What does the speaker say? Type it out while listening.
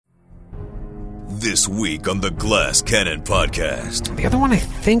This week on the Glass Cannon Podcast. The other one, I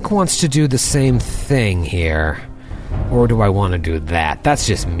think, wants to do the same thing here. Or do I want to do that? That's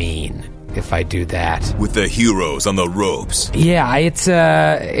just mean if I do that. With the heroes on the ropes. Yeah,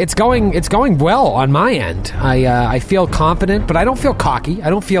 it's going well on my end. I feel confident, but I don't feel cocky.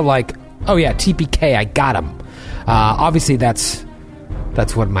 I don't feel like, oh yeah, TPK, I got him. Obviously, that's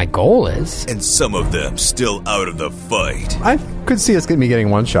what my goal is. And some of them still out of the fight. I could see us getting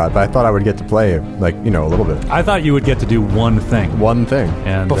one shot, but I thought I would get to play, a little bit. I thought you would get to do one thing. One thing.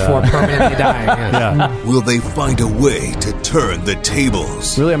 And, before permanently dying. Yeah. Will they find a way to turn the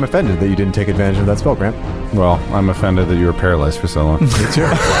tables? Really, I'm offended that you didn't take advantage of that spell, Grant. Well, I'm offended that you were paralyzed for so long. Me too.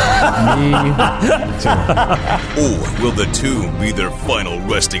 Me too. Or will the tomb be their final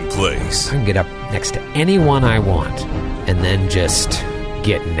resting place? I can get up next to anyone I want and then just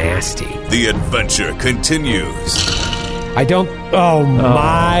get nasty. The adventure continues. I don't... Oh,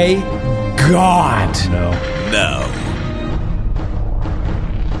 my God. No. Now.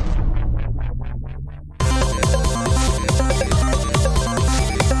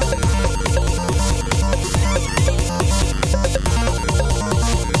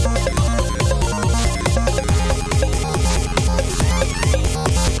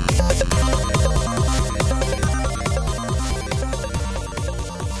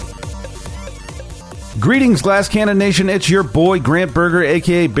 Greetings, Glass Cannon Nation. It's your boy, Grant Berger,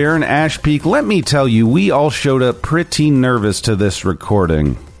 a.k.a. Baron Ashpeak. Let me tell you, we all showed up pretty nervous to this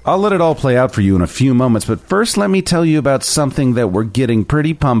recording. I'll let it all play out for you in a few moments, but first let me tell you about something that we're getting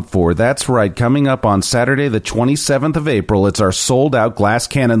pretty pumped for. That's right, coming up on Saturday the 27th of April, it's our sold-out Glass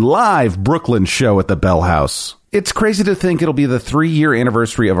Cannon Live Brooklyn show at the Bell House. It's crazy to think it'll be the 3-year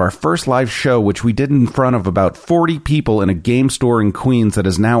anniversary of our first live show, which we did in front of about 40 people in a game store in Queens that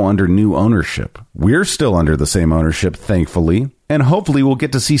is now under new ownership. We're still under the same ownership, thankfully. And hopefully we'll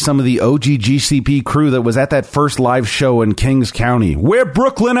get to see some of the OG GCP crew that was at that first live show in Kings County. Where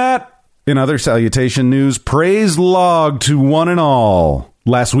Brooklyn at? In other salutation news, praise log to one and all.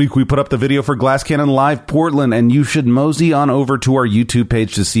 Last week we put up the video for Glass Cannon Live Portland, and you should mosey on over to our YouTube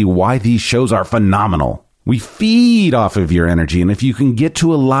page to see why these shows are phenomenal. We feed off of your energy, and if you can get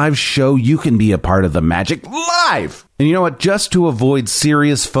to a live show, you can be a part of the magic live. And you know what? Just to avoid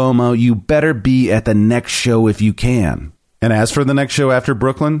serious FOMO, you better be at the next show if you can. And as for the next show after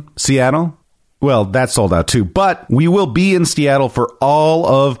Brooklyn, Seattle, well, that's sold out too. But we will be in Seattle for all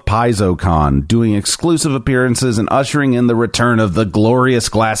of PaizoCon, doing exclusive appearances and ushering in the return of the glorious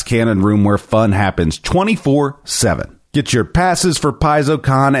Glass Cannon Room where fun happens 24/7. Get your passes for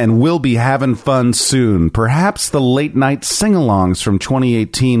PaizoCon and we'll be having fun soon. Perhaps the late-night sing-alongs from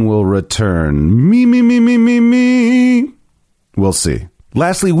 2018 will return. Me. We'll see.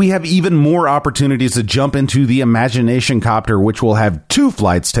 Lastly, we have even more opportunities to jump into the Imagination Copter, which will have 2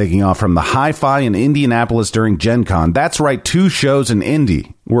 flights taking off from the Hi-Fi in Indianapolis during Gen Con. That's right, 2 shows in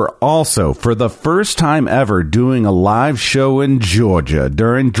Indy. We're also, for the first time ever, doing a live show in Georgia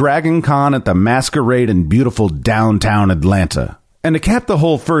during Dragon Con at the Masquerade in beautiful downtown Atlanta. And to cap the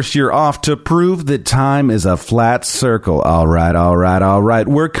whole first year off, to prove that time is a flat circle. All right.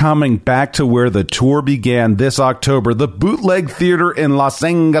 We're coming back to where the tour began this October, the Bootleg Theater in Los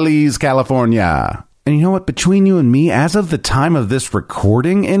Angeles, California. And you know what? Between you and me, as of the time of this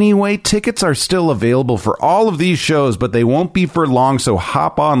recording anyway, tickets are still available for all of these shows, but they won't be for long, so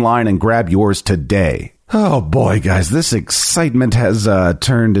hop online and grab yours today. Oh boy, guys, this excitement has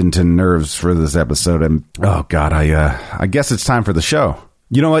turned into nerves for this episode, and oh god, I guess it's time for the show.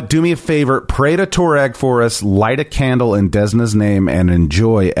 You know what? Do me a favor, pray to Torag for us, light a candle in Desna's name, and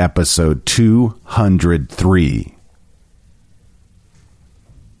enjoy episode 203.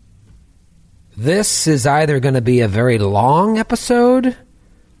 This is either going to be a very long episode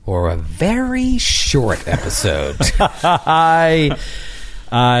or a very short episode.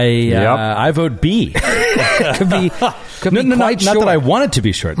 I vote B. could be quite short. Not that I want it to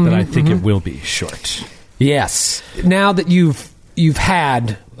be short, but I think it will be short. Yes. Now that you've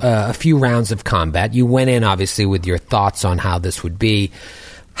had a few rounds of combat, you went in obviously with your thoughts on how this would be.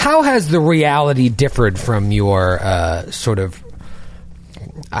 How has the reality differed from your sort of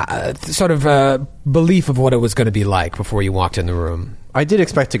belief of what it was going to be like before you walked in the room? I did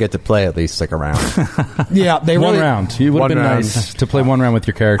expect to get to play at least like a round. Yeah, one round. It would have been nice to play one round with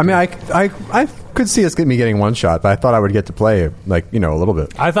your character. I mean, I could see us getting one shot, but I thought I would get to play a little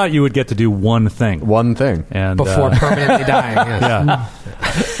bit. I thought you would get to do one thing. One thing. And before permanently dying. Yes. Yeah.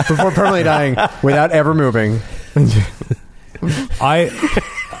 Before permanently dying without ever moving.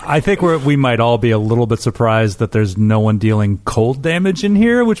 I think we might all be a little bit surprised that there's no one dealing cold damage in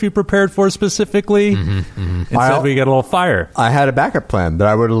here, which we prepared for specifically. Instead, we get a little fire. I had a backup plan that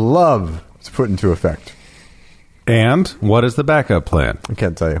I would love is put into effect. And what is the backup plan? I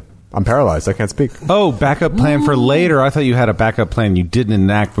can't tell you. I'm paralyzed. I can't speak. Oh, backup plan for later. I thought you had a backup plan you didn't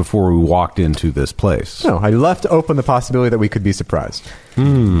enact before we walked into this place. No, I left open the possibility that we could be surprised. Do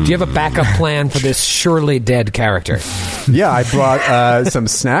you have a backup plan for this surely dead character? Yeah, I brought some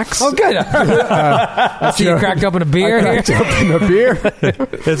snacks. Oh, good. I see you cracked open a beer here. Open a beer.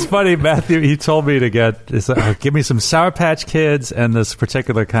 It's funny, Matthew. He told me to give me some Sour Patch Kids and this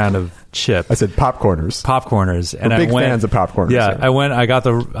particular kind of chip. I said popcorners. Popcorners, and We're big I went, fans of popcorners. Yeah, here. I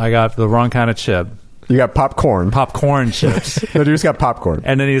got the wrong kind of chip. You got popcorn. Popcorn chips. No, you just got popcorn.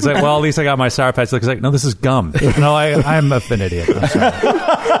 And then he's like, well, at least I got my Sour Patch. He's like, no, this is gum. No, I'm an idiot. I'm sorry.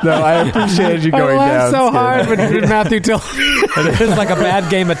 No, I appreciated you going down. so hard when Matthew told it was like a bad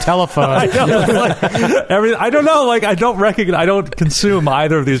game of telephone. I don't know. Like, I don't consume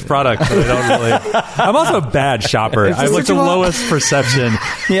either of these products. But I don't really. I'm also a bad shopper. I have like the lowest perception.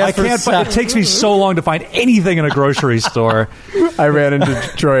 Yeah, I can't. It takes me so long to find anything in a grocery store. I ran into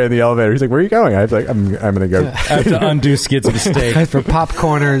Troy in the elevator. He's like, "Where are you going?" I was like, "I'm going to go." I have to undo Skid's mistake. As for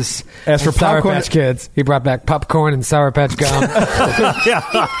popcorners, As for Sour popcorn- Patch Kids, he brought back popcorn and Sour Patch gum. Yeah,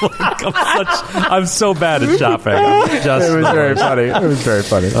 I'm so bad at shopping. It was very funny. It was very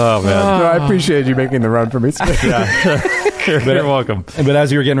funny. Oh man. No, I appreciate you making the run for me. You're welcome. But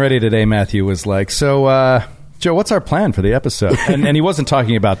as you were getting ready today, Matthew was like, so, Joe, what's our plan for the episode? And he wasn't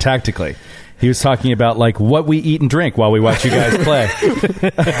talking about tactically. He was talking about, like, what we eat and drink while we watch you guys play.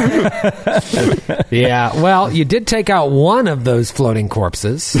 Yeah, well, you did take out one of those floating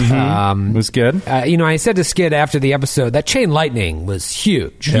corpses. It was good. I said to Skid after the episode that chain lightning was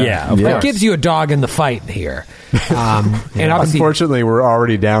huge. Yeah, of It course. gives you a dog in the fight here. And obviously, Unfortunately, we're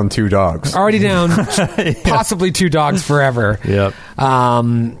already down 2 dogs. already down possibly 2 dogs forever. Yep.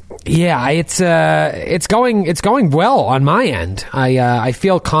 Yeah, it's going well on my end. I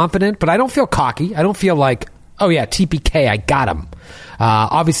feel confident, but I don't feel cocky. I don't feel like, oh yeah, TPK, I got him.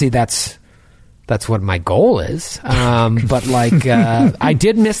 Obviously, that's what my goal is. But like, I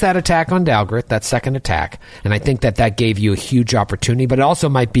did miss that attack on Dalgrith, that second attack, and I think that gave you a huge opportunity. But it also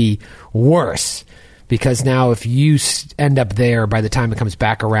might be worse. Because now, if you end up there by the time it comes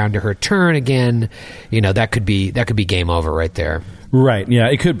back around to her turn again, that could be game over right there. Right, yeah,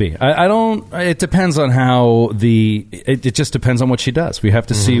 it could be. I don't... It depends on how it just depends on what she does. We have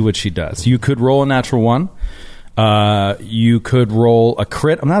to see what she does. You could roll a natural 1. You could roll a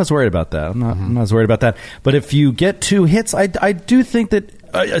crit. I'm not as worried about that. I'm not as worried about that. But if you get 2 hits, I do think that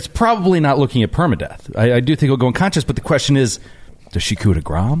it's probably not looking at permadeath. I do think it'll go unconscious, but the question is, does she coup de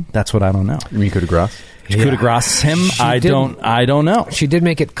grace? That's what I don't know. You mean coup de grace? She coup de grace him? I don't know. She did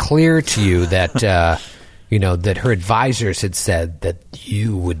make it clear to you that that her advisors had said that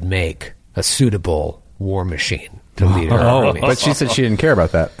you would make a suitable war machine to lead her army. But she said she didn't care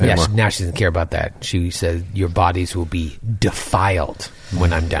about that anymore. Now she doesn't care about that. She said your bodies will be defiled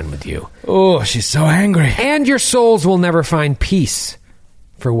when I'm done with you. Oh, she's so angry. And your souls will never find peace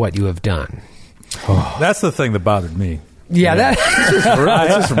for what you have done. That's the thing that bothered me. Yeah, That's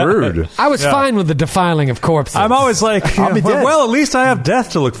just rude. I was fine with the defiling of corpses. I'm always like, I'll be dead. well, at least I have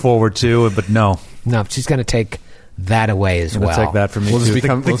death to look forward to. But no, she's going to take that away as well. take that from me. We'll just too.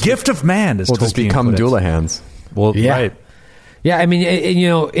 become- the gift of man is We'll just Tolkien become put it. Doulahans. Well, Yeah. right. Yeah, I mean,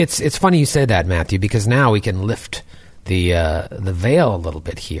 it's funny you say that, Matthew, because now we can lift the veil a little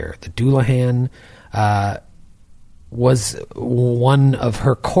bit here. The Doulahan was one of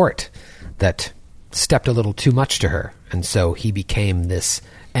her court that stepped a little too much to her, and so he became this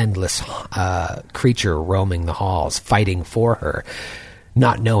endless creature roaming the halls, fighting for her,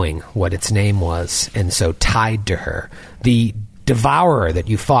 not knowing what its name was, and so tied to her. The devourer that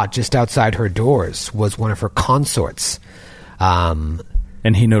you fought just outside her doors was one of her consorts.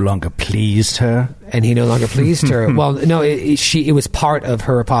 And he no longer pleased her. Well, no, it was part of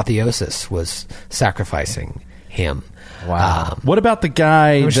her apotheosis, was sacrificing him. Wow. What about the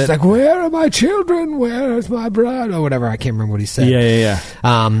guy She's like, where are my children? Where is my bride? Or whatever. I can't remember what he said. Yeah.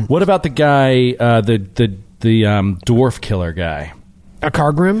 What about the guy, the dwarf killer guy? A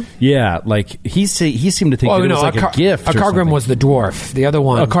Kargrim? Yeah, like he seemed to think that it was like a gift. A or Kargrim something. was the dwarf. The other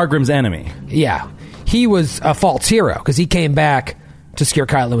one, a Kargrim's enemy. Yeah, he was a false hero because he came back to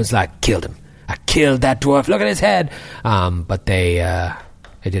Skirkyle and was like, killed him. I killed that dwarf. Look at his head. But they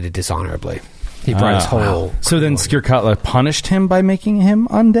did it dishonorably. He brought his whole. So then Skirkatla punished him by making him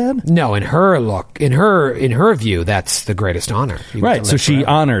undead? No, in her view, that's the greatest honor. He Right, would so live she forever.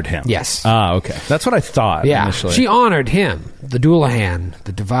 honored him. Yes. Ah, okay. That's what I thought Yeah, initially. she honored him, the Doulahan,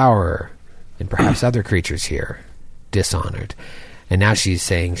 the Devourer, and perhaps other creatures here, dishonored. And now she's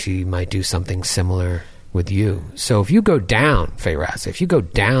saying she might do something similar with you. So if you go down, Feyraz, if you go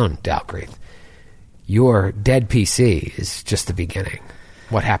down, Dalgrith, your dead PC is just the beginning.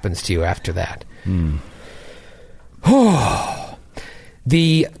 What happens to you after that?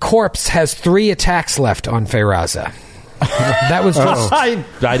 The corpse has 3 attacks left on Feyraza. That was just... I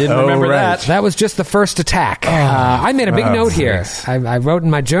didn't remember that. That was just the first attack. I made a big note here. I wrote in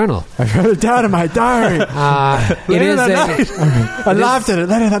my journal. I wrote it down in my diary. It is I laughed at it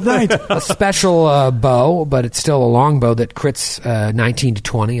later that night. a special bow, but it's still a long bow that crits 19 to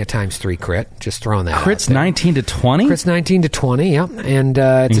 20, a times 3 crit. Just throwing that Crits out there. 19 to 20? Crits 19 to 20, yeah. And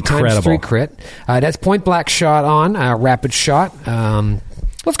it's a times 3 crit. That's point blank shot on, rapid shot.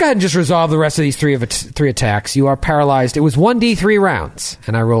 Let's go ahead and just resolve the rest of these 3 attacks. You are paralyzed. It was 1d3 rounds,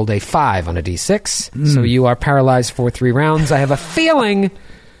 and I rolled a 5 on a d6. So you are paralyzed for 3 rounds. I have a feeling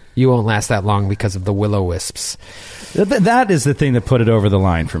you won't last that long because of the will-o-wisps. That is the thing that put it over the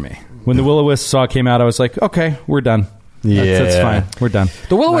line for me. When the will-o-wisp saw came out, I was like, okay, we're done. That's fine. We're done.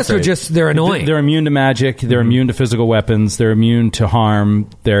 The will-o-wisps are just, they're annoying. They're immune to magic. They're immune to physical weapons. They're immune to harm.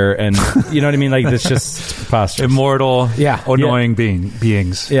 And you know what I mean? Like, it's just preposterous. Immortal, annoying Yeah.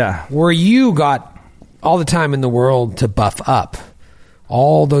 beings. Yeah. Where you got all the time in the world to buff up,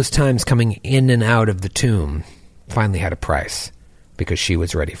 all those times coming in and out of the tomb finally had a price because she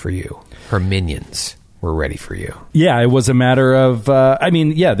was ready for you. Her minions were ready for you. Yeah, it was a matter of.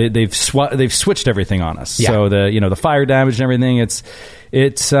 They've switched everything on us. Yeah. So the fire damage and everything.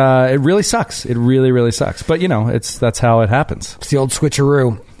 It really sucks. It really, really sucks. But that's how it happens. It's the old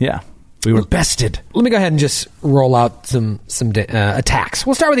switcheroo. Yeah, we were bested. Let me go ahead and just roll out some attacks.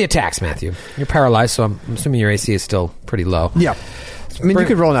 We'll start with the attacks, Matthew. You're paralyzed, so I'm assuming your AC is still pretty low. Yeah. I mean, you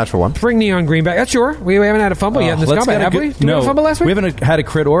could roll a natural 1. Bring Neon Green back. That's sure. We haven't had a fumble yet in this combat, have we? Did we have a fumble last week? We haven't had a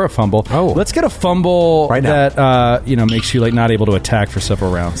crit or a fumble. Oh. Let's get a fumble right now. that makes you not able to attack for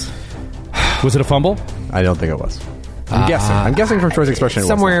several rounds. Was it a fumble? I don't think it was. I'm guessing from Troy's expression it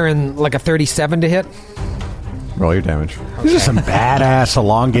somewhere in like a 37 to hit. was. Roll your damage. These are some badass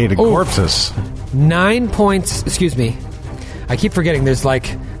elongated corpses. 9 points. Excuse me. I keep forgetting there's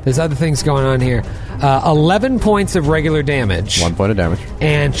other things going on here. 11 points of regular damage. 1 point of damage.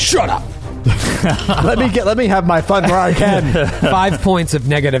 And shut up. Let me have my fun where I can. 5 points of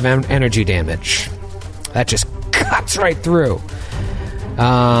negative energy damage. That just cuts right through.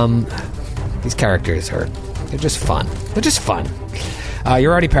 These characters they're just fun. They're just fun.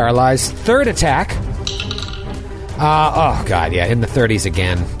 You're already paralyzed. Third attack. Oh god, yeah, in the 30s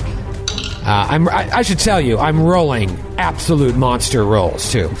again. I should tell you, I'm rolling absolute monster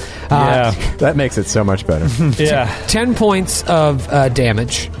rolls too. That makes it so much better. 10 points of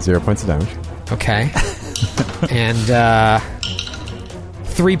damage. 0 points of damage. Okay. And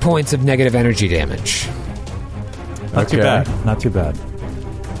 3 points of negative energy damage. Not too bad. Not too bad.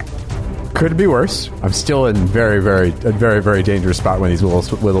 Could be worse. I'm still in a very, very dangerous spot when these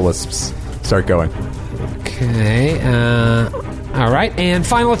will-o-wisps start going. Okay. All right. And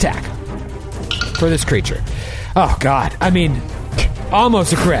final attack for this creature. Oh, God. I mean,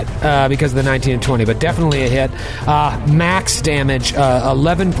 almost a crit because of the 19 and 20, but definitely a hit. Max damage,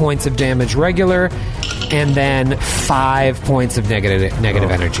 11 points of damage regular, and then 5 points of negative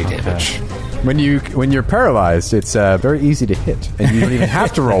energy damage. When you're paralyzed, it's very easy to hit, and you don't even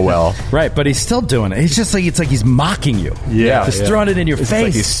have to roll well. Right, but he's still doing it. It's just like he's mocking you. Yeah, just throwing it in your it's face.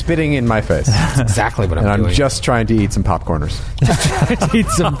 like he's spitting in my face. That's exactly what I'm and doing. I'm just trying to eat some popcorners. Eat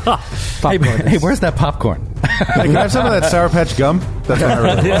some popcorn. Hey, where's that popcorn? Hey, can I have some of that Sour Patch gum? That's what I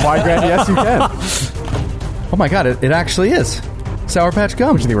really want. Why, Grant? Yes, you can. Oh my god, it actually is Sour Patch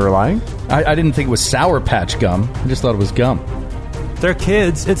gum. You think we were lying? I didn't think it was Sour Patch gum. I just thought it was gum. They're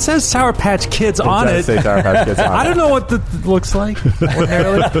kids. It says Sour Patch Kids on it. Does say Sour Patch Kids on I it. don't know what it looks like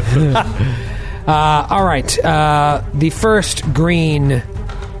ordinarily. All right. The first green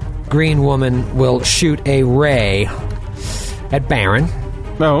woman will shoot a ray at Baron.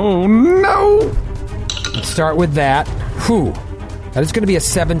 Oh, no. Let's start with that. Whew. That is going to be a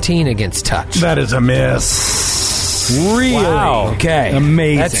 17 against touch. That is a miss. Really? Wow. Okay.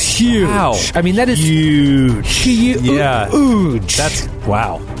 Amazing. That's huge. Wow. I mean, that is huge. Yeah. Huge. That's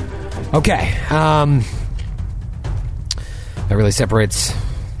wow. Okay. That really separates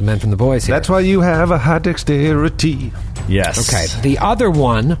the men from the boys here. That's why you have a high dexterity. Yes. Okay. The other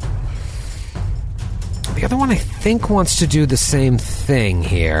one, I think wants to do the same thing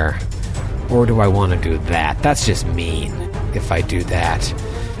here. Or do I want to do that? That's just mean if I do that.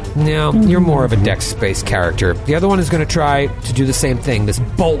 No, you're more of a dex-based character. The other one is going to try to do the same thing. This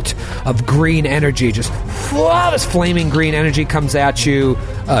bolt of green energy, just this flaming green energy comes at you.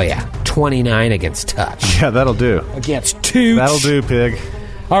 Oh, yeah. 29 against touch. Yeah, that'll do. Against 2. That'll do, pig.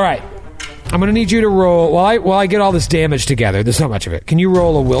 All right. I'm going to need you to roll while I get all this damage together. There's not much of it. Can you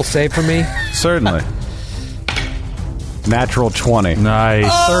roll a will save for me? Certainly. Natural 20.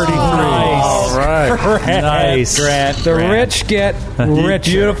 Nice. 33. All right. Nice, Grant. The rich get richer.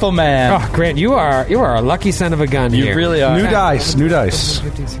 Beautiful man. Oh, Grant, you are a lucky son of a gun You here. really are. New dice.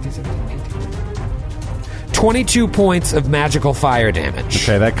 22 points of magical fire damage.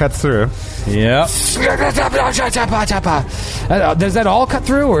 Okay, that cuts through. Yep. Does that all cut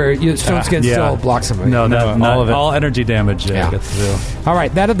through, or Stone's Skin still blocks some of it? No, all of it. All energy damage gets through. All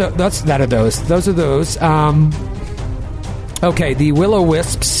right, those are those. Okay, the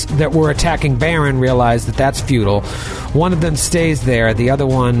will-o-wisps that were attacking Baron realize that that's futile. One of them stays there. The other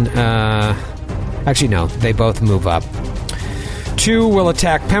one... actually, no. They both move up. 2 will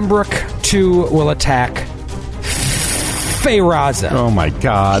attack Pembroke. 2 will attack Feyraza. Oh my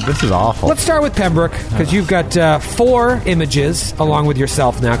god, this is awful. Let's start with Pembroke, because you've got 4 images along with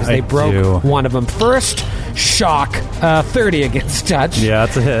yourself now, because they broke one of them. First, shock, 30 against touch. Yeah,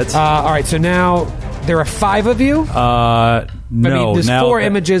 that's a hit. All right, so now there are 5 of you? No. There's 4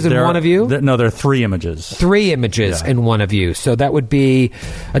 images in one of you? No, there are 3 images. 3 images in one of you. So that would be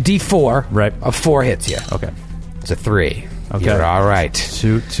a D4 of 4 hits you. Okay. It's a 3. Okay. You're all right.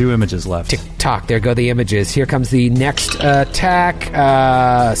 Two images left. Tick-tock. There go the images. Here comes the next attack.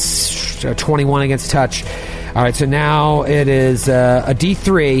 21 against touch. All right, so now it is a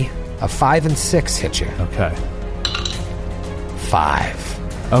D3. A 5 and 6 hit you. Okay. 5.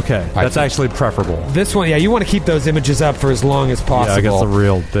 Okay. That's actually preferable. This one, you want to keep those images up for as long as possible. Yeah, I guess the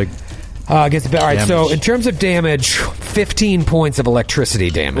real big... Against the, all right, damage. so in terms of damage, 15 points of electricity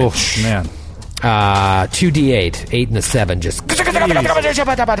damage. Oof, man. 2d8, 8 and a 7, just... and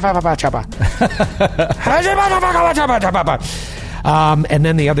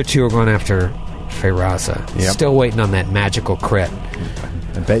then the other 2 are going after Feyraza. Yep. Still waiting on that magical crit.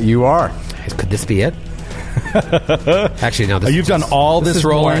 I bet you are. Could this be it? Actually, no. You've done all this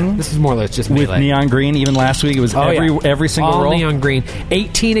rolling. This is more or less just with melee. neon green. Even last week, it was every single all roll. neon green.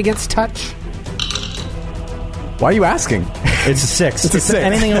 18 against touch. Why are you asking? It's a 6. It's a 6.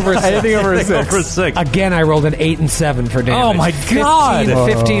 Anything over a 6. Anything over a 6. Over 6. Again, I rolled an 8 and 7 for damage. Oh, my God.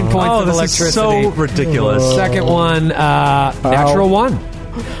 15 points of this electricity. is so ridiculous. Second one, natural 1.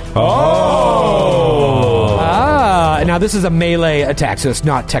 Now this is a melee attack, so it's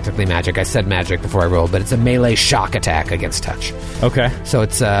not technically magic. I said magic before I rolled, but it's a melee shock attack against touch. Okay. So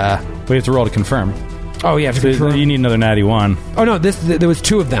it's We have to roll to confirm. Oh, yeah. You need another natty 1. Oh, no, there was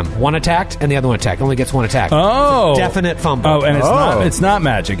 2 of them. One attacked, and the other one attacked. Only gets 1 attack. Oh. It's a definite fumble. Oh, and it's not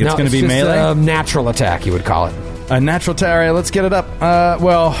magic. It's going to be just melee? a natural attack, you would call it. A natural attack. All right, let's get it up.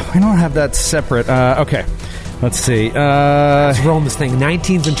 Well, we don't have that separate. Okay. Let's see. I was rolling this thing.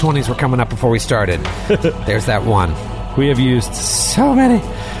 19s and 20s were coming up before we started. There's that one. We have used so many.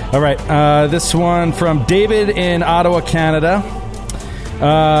 All right. This one from David in Ottawa, Canada.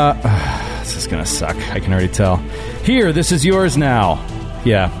 This is going to suck. I can already tell. Here, this is yours now.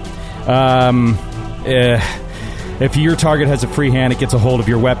 Yeah. If your target has a free hand, it gets a hold of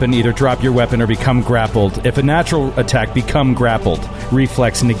your weapon. Either drop your weapon or become grappled. If a natural attack, become grappled.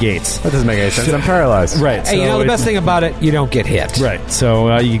 Reflex negates. That doesn't make any sense. I'm paralyzed. Right. Hey, the best thing about it, you don't get hit. Right.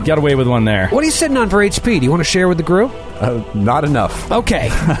 So you got away with one there. What are you sitting on for HP? Do you want to share with the group? Not enough. Okay.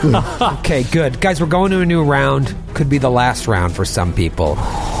 Okay, good. Guys, we're going to a new round. Could be the last round for some people.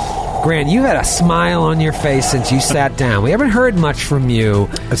 Grant, you had a smile on your face since you sat down. We haven't heard much from you.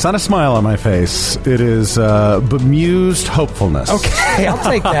 It's not a smile on my face. It is bemused hopefulness. Okay, I'll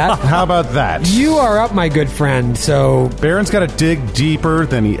take that. How about that? You are up, my good friend, so... Baron's got to dig deeper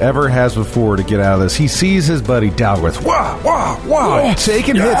than he ever has before to get out of this. He sees his buddy Dalgrith. Wah,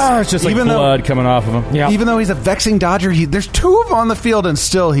 taking hits. It's just like blood coming off of him. Yeah. Even though he's a vexing dodger, there's 2 of them on the field, and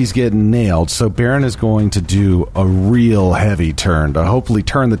still he's getting nailed. So Baron is going to do a real heavy turn to hopefully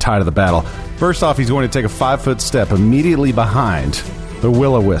turn the tide of the battle. First off, he's going to take a 5-foot step immediately behind the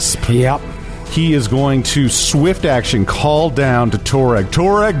Will-O-Wisp. Yep. He is going to swift action call down to Torag.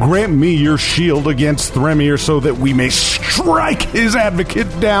 Torag, grant me your shield against Thremir so that we may strike his advocate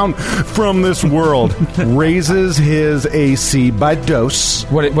down from this world. Raises his AC by dose.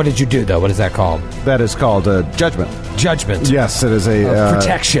 What did you do, though? What is that called? That is called Judgment. Judgment. Yes, it is a...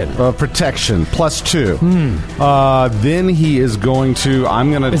 protection. Protection, plus 2. Then he is going to...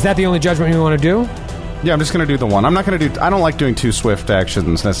 Is that the only judgment you want to do? Yeah, I'm just going to do the one. I'm not going to do... I don't like doing 2 swift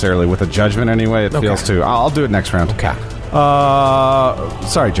actions necessarily with a judgment anyway. It feels too... I'll do it next round. Okay.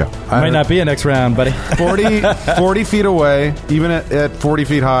 Sorry, Joe. Might not be a next round, buddy. 40 feet away, even at 40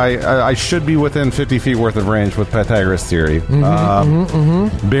 feet high, I should be within 50 feet worth of range with Pythagoras theory.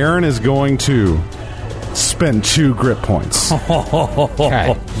 Baron is going to spend 2 grip points.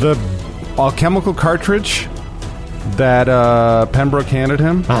 Okay. The alchemical cartridge that Pembroke handed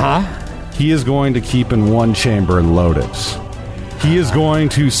him. He is going to keep in one chamber and load it. He is going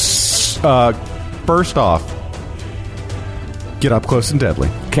to first off get up close and deadly.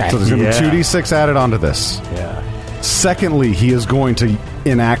 Okay. So there's going to be 2d6 added onto this. Yeah. Secondly, he is going to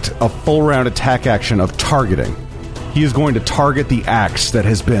enact a full round attack action of targeting. He is going to target the axe that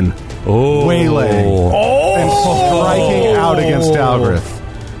has been waylaying and striking out against Dalgrith.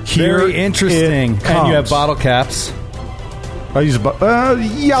 Very interesting. And you have bottle caps. I'll use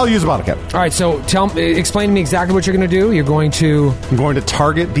I'll use a bottle cap. All right, so explain to me exactly what you're going to do. You're going to... I'm going to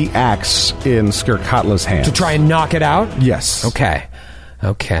target the axe in Skirkatla's hand. To try and knock it out? Yes. Okay.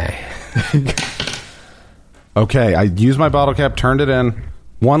 Okay, I used my bottle cap, turned it in.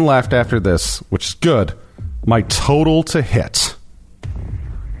 One left after this, which is good. My total to hit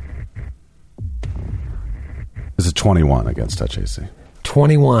is a 21 against touch AC.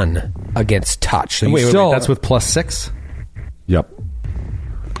 21 against touch. So Wait, that's with +6? Yep.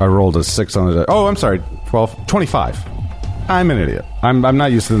 I rolled a 6 on the die. Oh, I'm sorry. 25. I'm an idiot. I'm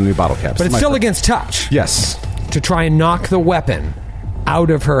not used to the new bottle caps. But it's still against touch. Yes. To try and knock the weapon out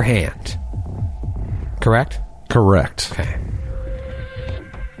of her hand. Correct? Correct. Okay.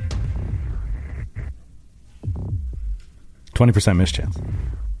 %20 mischance.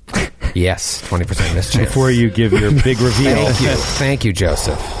 Yes, 20% mischance. Before you give your big reveal. Thank you,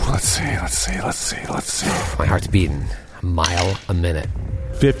 Joseph. Let's see. My heart's beating a mile a minute.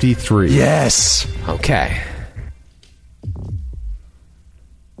 53. Yes. Okay.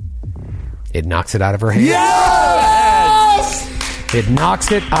 It knocks it out of her hand. Yes! It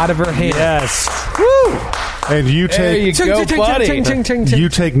knocks it out of her hand. Yes. Woo! And you take you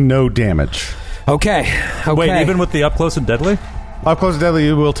take no damage. Okay. Wait, even with the up close and deadly? Up close and deadly,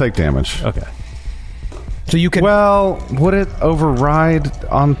 you will take damage. Okay. So you can... Well, would it override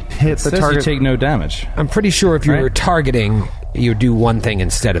on hit the Says target? you take no damage. I'm pretty sure if you were targeting, you do one thing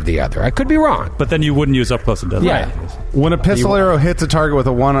instead of the other. I could be wrong. But then you wouldn't use up close and deadly. Yeah. When a pistol arrow hits a target with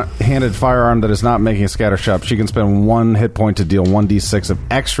a one-handed firearm that is not making a scatter shot, she can spend 1 hit point to deal 1d6 of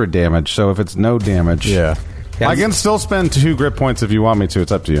extra damage. So if it's no damage... Yeah. I can still spend 2 grit points if you want me to.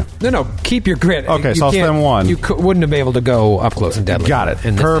 It's up to you. No, keep your grit. Okay, so I'll spend 1. You wouldn't have been able to go up close and deadly. Got it.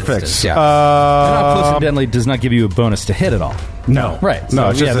 In this Perfect. instance, yeah. And up close and deadly does not give you a bonus to hit at all. No. Right. No, So,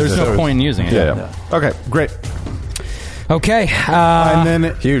 it's just there's no point in using it. Yeah. Okay, great. Okay. And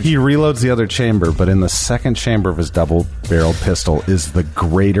then he reloads the other chamber, but in the second chamber of his double-barreled pistol is the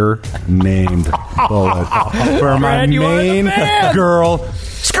greater named bullet for my main girl,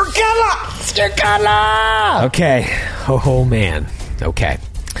 Skirkatla! Okay. Oh, man. Okay.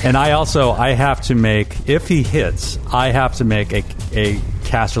 And I have to make, if he hits, I have to make a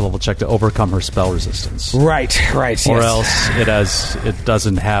caster level check to overcome her spell resistance. Right. Or Yes. else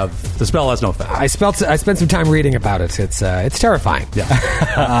the spell has no effect. I spent some time reading about it. It's terrifying.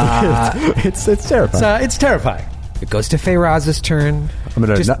 Yeah. It's terrifying. It's terrifying. It goes to Feyraz's turn. I'm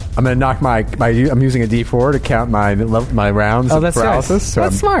gonna knock my I'm using a D4 to count my rounds of that's paralysis. nice. So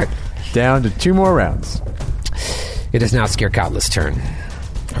That's smart. Down to 2 more rounds. It is now Skirkatla's turn.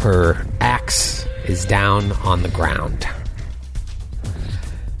 Her axe is down on the ground.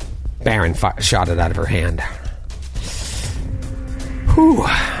 Baron shot it out of her hand. Whew.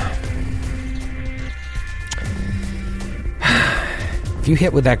 If you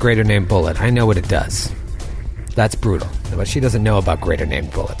hit with that greater named bullet, I know what it does. That's brutal. But she doesn't know about greater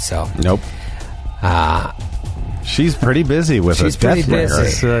named bullets, so... Nope. She's pretty busy with a She's pretty death rayer.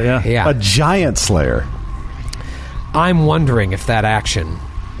 busy. Yeah. A Giantslayer. I'm wondering if that action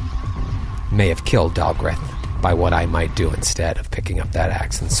may have killed Dalgrith by what I might do instead of picking up that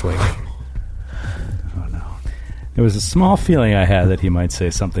axe and swinging. There was a small feeling I had that he might say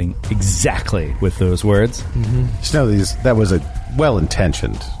something exactly with those words. Just know that was a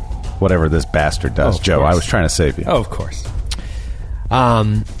well-intentioned, whatever this bastard does, Joe. course. I was trying to save you. Oh, of course.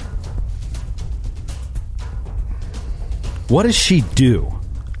 What does she do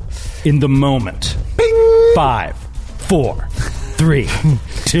in the moment? Bing! 5, 4, 3,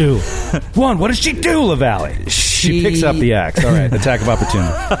 2, 1. What does she do, LaValle? She picks up the axe. All right, attack of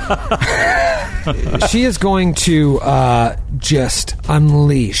opportunity. She is going to just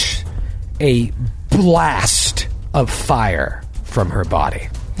unleash a blast of fire from her body.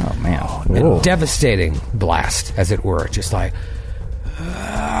 Oh, man. A devastating blast, as it were. Just like...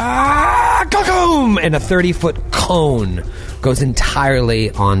 and a 30-foot cone goes entirely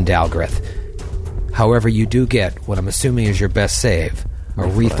on Dalgrith. However, you do get what I'm assuming is your best save, a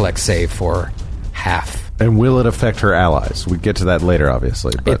reflex save for half And will it affect her allies? We get to that later,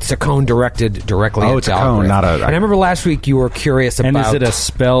 obviously. But It's a cone directed directly at it's a cone, Dalgrith. not a... And I remember last week you were curious about... And is it a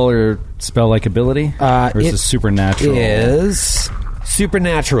spell or spell-like ability? Or is it supernatural? It is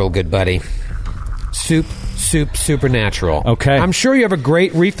supernatural, good buddy. Supernatural. Okay. I'm sure you have a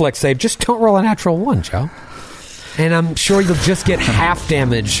great reflex save. Just don't roll a natural 1, Joe. And I'm sure you'll just get half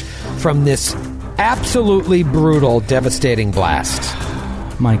damage from this absolutely brutal, devastating blast.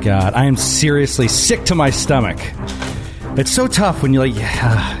 My God, I am seriously sick to my stomach. It's so tough when you you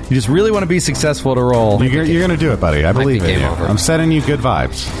just really want to be successful to roll. You're going to do it, buddy. I believe in game you. over. I'm sending you good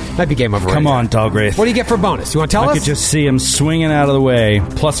vibes. Might be game over. Come right on, Dalgrith. What do you get for bonus? You want to tell I us? could just see him swinging out of the way.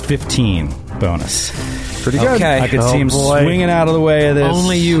 Plus 15 bonus. Pretty good. Okay. I could see him swinging out of the way of this.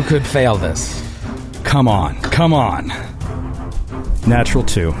 Only you could fail this. Come on. Natural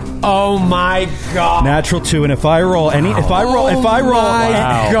 2. Oh my God! Natural 2, and if I roll God!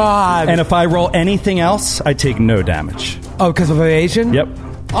 And if I roll anything else, I take no damage. Oh, because of evasion? Yep.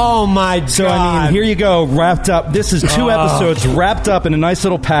 Oh my God! So I mean, here you go, wrapped up. This is 2 episodes wrapped up in a nice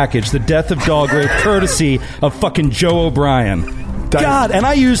little package. The death of Dalgrith, courtesy of fucking Joe O'Brien. God, and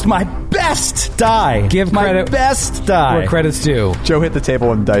I used my best die. Give my credit best die. where credit's due. Joe hit the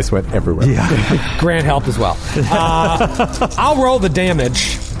table and dice went everywhere. Yeah. Grant helped as well. I'll roll the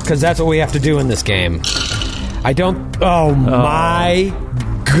damage because that's what we have to do in this game. I don't. Oh my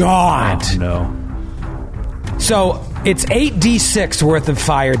God! Oh, no. So it's 8d6 worth of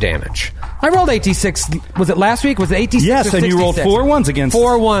fire damage. I rolled 8d6. Was it last week? Was it 8d6? Yes, or and you rolled 66? 4 ones against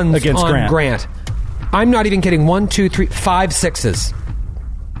 4 ones against on Grant. I'm not even kidding. 1, 2, 3, 5 sixes.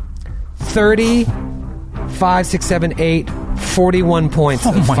 30, 5, 6, 7, 8, 41 points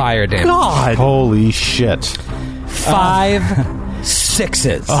of fire damage. God. Holy shit. 5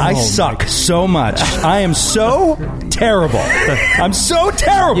 sixes. I suck so much. I am so terrible. I'm so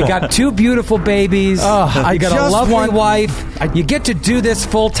terrible. You got 2 beautiful babies. I you got a just lovely want- wife. You get to do this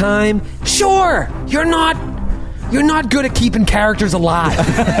full time. Sure, you're not good at keeping characters alive. 3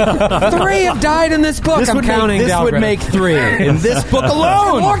 have died in this book. This I'm would counting. Make, this would Dalgrith. make 3 in this book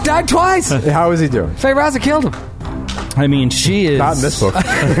alone. Orc died twice. How is he doing? Feyraza killed him. I mean, she is Not in this book.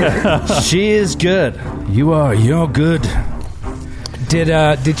 She is good. You're good.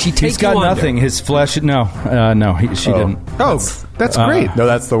 Did she take He's got you under? nothing. His flesh. She didn't. Oh, that's great. No,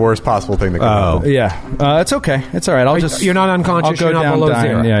 that's the worst possible thing that could happen. Yeah, it's okay. It's all right. You're not unconscious. I'll go You're not down below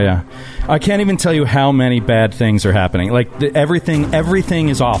dying. 0. Yeah. I can't even tell you how many bad things are happening. Like everything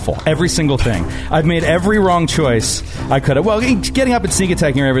is awful. Every single thing. I've made every wrong choice I could have. Well, getting up and sneak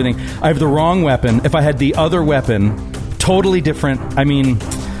attacking and everything. I have the wrong weapon. If I had the other weapon, totally different. I mean,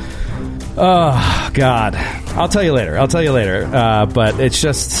 oh God. I'll tell you later. But it's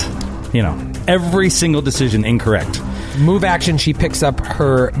just, every single decision incorrect. Move action. She picks up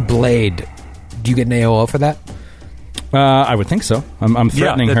her blade. Do you get an AOO for that? I would think so. I'm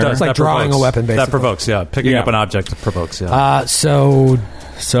threatening her. It's like drawing a weapon, basically. That provokes, yeah. Picking up an object provokes, yeah. So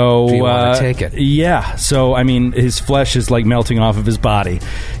do you want to take it? Yeah. So, I mean, his flesh is like melting off of his body.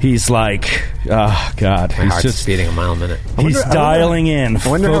 He's like, oh, God. My He's heart's just beating a mile a minute. He's dialing in, I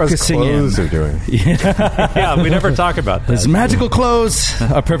wonder how his focusing in. clothes are doing. Yeah, we never talk about that. His magical clothes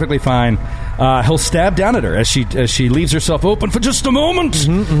are perfectly fine. He'll stab down at her as she leaves herself open for just a moment.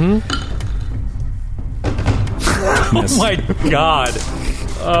 Oh, my God.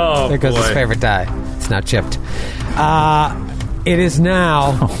 Oh, There goes boy. his favorite die. It's now chipped. It is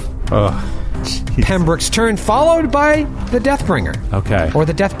now Pembroke's turn, followed by the Deathbringer. Okay. Or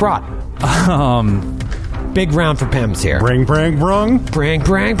the Death Brought. Big round for Pems here. Bring, brung. Brang.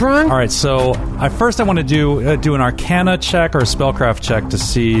 All right, so I want to do an Arcana check or a Spellcraft check to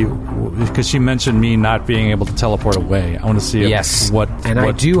see, because she mentioned me not being able to teleport away. I want to see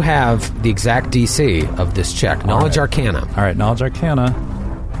I do have the exact DC of this check. Knowledge Arcana. All right, Knowledge Arcana.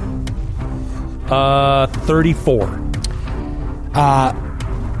 34.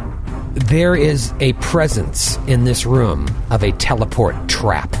 There is a presence in this room of a teleport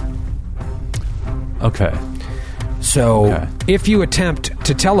trap. Okay. So, if you attempt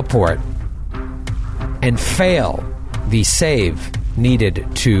to teleport and fail the save needed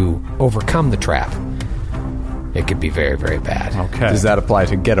to overcome the trap, it could be very, very bad. Okay. Does that apply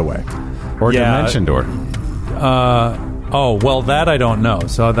to Getaway? Or Dimension Door. Well, that I don't know.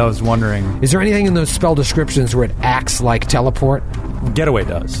 So I was wondering. Is there anything in those spell descriptions where it acts like teleport? Getaway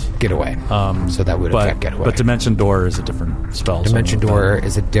does. Getaway. So that would affect Getaway. But Dimension Door is a different spell. Dimension Door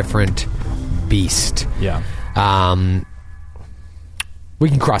is a different beast. Yeah. We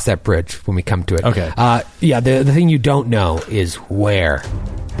can cross that bridge when we come to it. Okay. The thing you don't know is where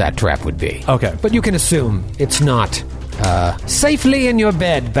that trap would be. Okay. But you can assume it's not safely in your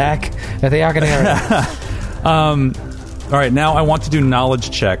bed back at the Arcana area. All right, now I want to do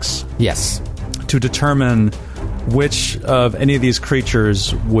knowledge checks Yes. to determine which of any of these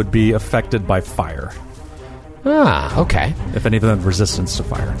creatures would be affected by fire. Ah, okay. If any of them have resistance to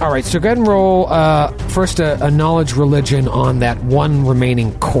fire. All right, so go ahead and roll first a knowledge religion on that one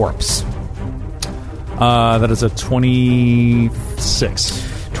remaining corpse. That is a 26.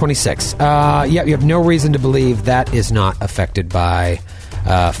 26. Yeah, you have no reason to believe that is not affected by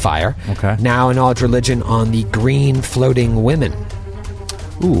fire. Okay. Now a knowledge religion on the green floating women.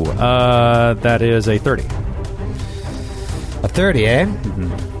 Ooh, that is a 30. A 30, eh?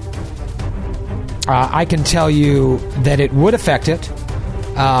 Mm-hmm. I can tell you that it would affect it.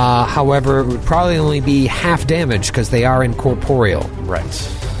 However, it would probably only be half damage because they are incorporeal. Right.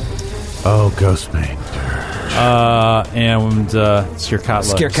 Oh, Ghostmane. And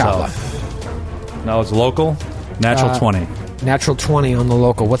Skirkatla. Skirkatla. Now it's local. Natural 20. Natural 20 on the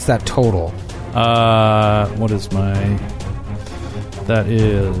local. What's that total? What is my... That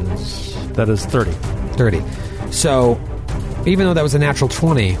is 30. 30. So, even though that was a natural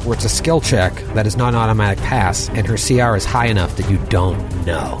 20, where it's a skill check, that is not an automatic pass, and her CR is high enough that you don't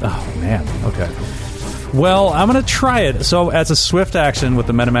know. Oh, man. Okay. Well, I'm going to try it. So, as a swift action with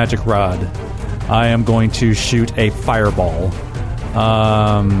the Metamagic Rod, I am going to shoot a fireball.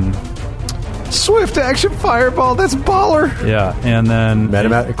 Swift action fireball. That's baller. Yeah, and then...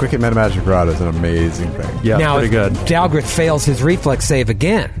 Quick hit Metamagic Rod is an amazing thing. Yeah, now, pretty good. Dalgrith fails his reflex save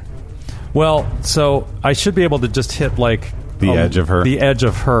again. Well, so I should be able to just hit, like... The edge of her? The edge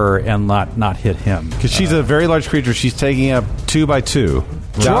of her and not hit him. Because she's a very large creature. She's taking up 2 by 2.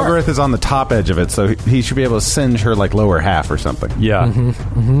 Dalgrith is on the top edge of it, so he should be able to singe her, like, lower half or something. Yeah.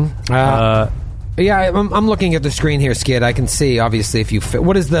 Yeah, I'm looking at the screen here, Skid. I can see, obviously, if you fit.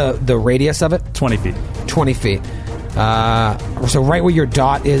 What is the radius of it? 20 feet. 20 feet. So right where your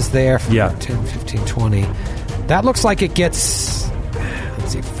dot is there. Yeah. 10, 15, 20. That looks like it gets...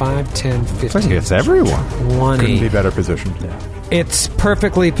 Let's see, 5, 10, 15... Looks like it's everyone. 20. Couldn't be better positioned. It's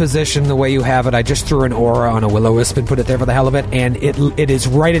perfectly positioned the way you have it. I just threw an aura on a will-o-wisp and put it there for the hell of it, and it is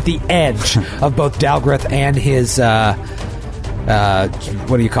right at the edge of both Dalgrith and his...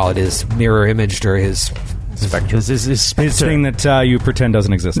 what do you call it? His mirror imaged or his Spectre. His thing that you pretend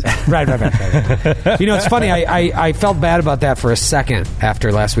doesn't exist. right. You know, it's funny. I felt bad about that for a second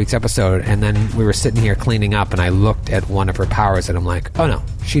after last week's episode, and then we were sitting here cleaning up, and I looked at one of her powers, and I'm like, oh no,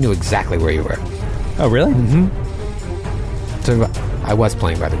 she knew exactly where you were. Oh, really? So I was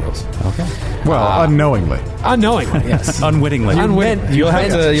playing by the rules. Okay. Well, unknowingly. Unknowingly, yes. Unwittingly. You'll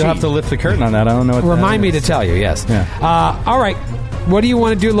have to lift the curtain on that. I don't know what Remind that me is. to tell you, yes. Yeah. All right. What do you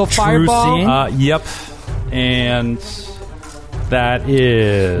want to do? A little fireball? seeing? Yep. And that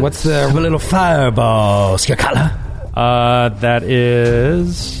is... What's the... Have a little fireball, Skirkatla. That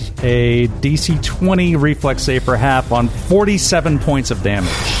is a DC 20 reflex save for half on 47 points of damage.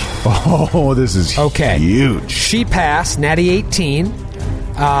 Oh, this is huge. She passed, natty 18.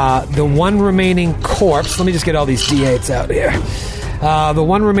 The one remaining corpse... Let me just get all these D8s out here. The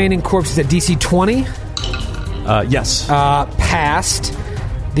one remaining corpse is at DC 20. Yes. Passed.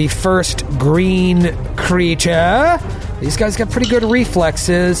 The first green creature... These guys got pretty good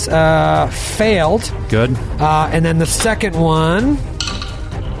reflexes. Failed. Good. And then the second one...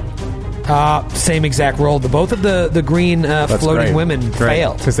 same exact roll. Both of the green floating great. women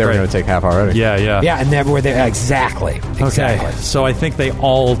failed. Because they were going to take half already. Yeah. Yeah, and they were there. Exactly. Okay. So I think they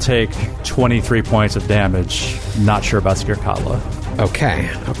all take 23 points of damage. Not sure about Skirkatla. Okay.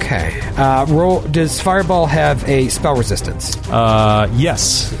 Roll. Does Fireball have a spell resistance?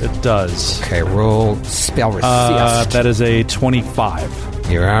 Yes, it does. Okay, roll spell resist. That is a 25.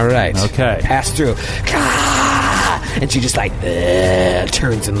 You're all right. Okay. Pass through. And she just like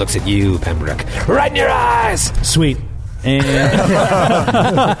turns and looks at you, Pembroke. Right in your eyes. Sweet. And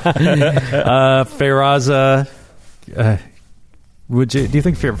Feyraza, do you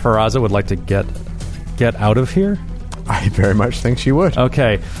think Feyraza would like to get out of here? I very much think she would.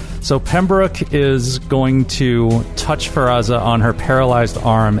 Okay, so Pembroke is going to touch Feyraza on her paralyzed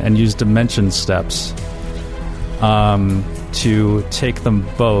arm and use dimension steps to take them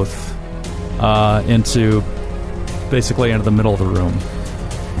both into the middle of the room.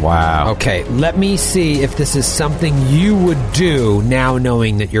 Wow. Okay, let me see if this is something you would do now,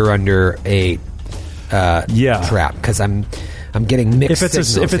 knowing that you're under a trap. Because I'm getting mixed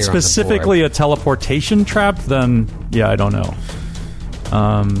signals. If it's specifically a teleportation trap, then yeah, I don't know.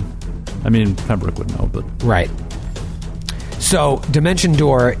 I mean, Pembroke would know, but right. So, Dimension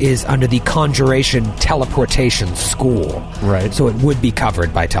Door is under the Conjuration Teleportation School. Right. So it would be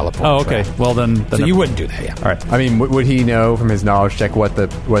covered by teleport. Oh, okay. right? Well, then So you wouldn't do that, yeah. All right. I mean, would he know from his knowledge check what the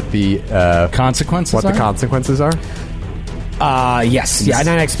Consequences are? consequences are? Yes. Yeah, and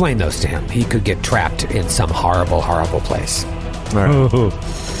I explained those to him. He could get trapped in some horrible, horrible place. All right. Ooh.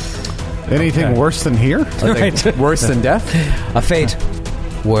 Anything worse than here? Worse than death? A fate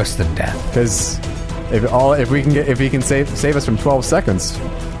worse than death. Because if he can save us from 12 seconds,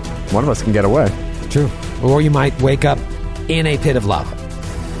 one of us can get away. True. Or you might wake up in a pit of lava.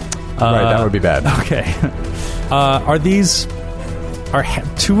 Right, that would be bad. Okay.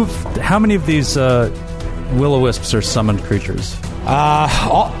 How many of these will-o-wisps are summoned creatures?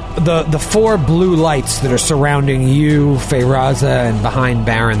 The four blue lights that are surrounding you, Feyraza, and behind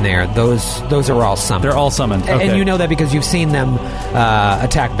Baron there, those are all summoned. They're all summoned. Okay. And you know that because you've seen them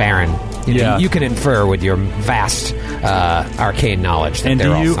attack Baron. You can infer with your vast arcane knowledge that And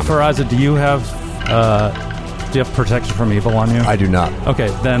they're all summoned. Feyraza, do you have protection from evil on you? I do not. Okay,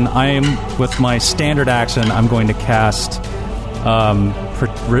 then with my standard action, I'm going to cast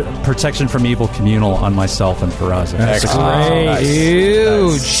protection from evil communal on myself and Feyraza. Great.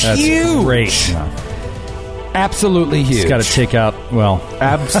 Huge. That's huge. great. Absolutely huge. He's got to take out,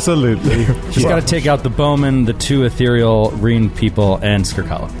 Absolutely. he's got to take out the Bowman, the two ethereal green people, and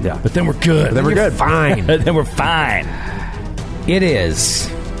Skirkala. Yeah. But then we're good. Then we're good. Fine. Then we're fine. It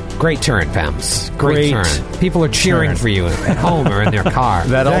is. Great turn, Fems. Great Great turn. People are cheering for you at home or in their car.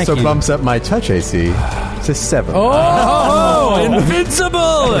 That Thank also you. bumps up my touch AC to 7. Oh,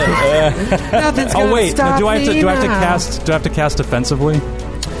 invincible! Nothing's Oh gonna wait, stop do I have to me now. cast defensively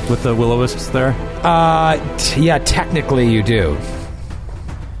with the will-o-wisps there? Yeah, technically you do.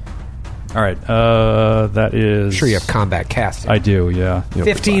 All right, that is. Sure, you have combat casting. I do, yeah.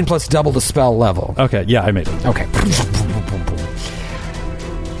 15 plus double the spell level. Okay, yeah, I made it. Okay.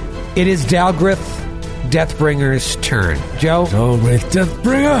 It is Dalgrith Deathbringer's turn. Joe? Dalgrith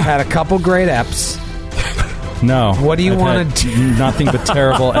Deathbringer. Had a couple great eps. No. What do you I've wanna had do? Nothing but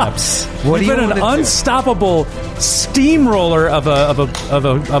terrible eps. What do You've you been want an to do? unstoppable steamroller of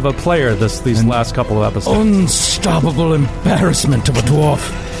a player these last couple of episodes. Unstoppable embarrassment of a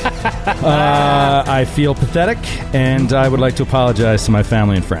dwarf. I feel pathetic, and I would like to apologize to my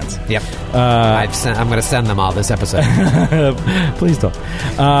family and friends. Yep. I'm going to send them all this episode. Please don't.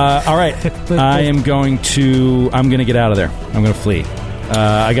 All right. I'm going to get out of there. I'm going to flee.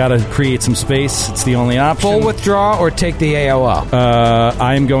 I got to create some space. It's the only option. Full withdraw or take the AOO?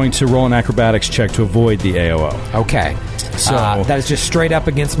 I am going to roll an acrobatics check to avoid the AOO. Okay. So that is just straight up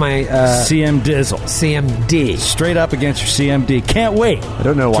against my CM Dizzle. CMD. Straight up against your CMD. Can't wait. I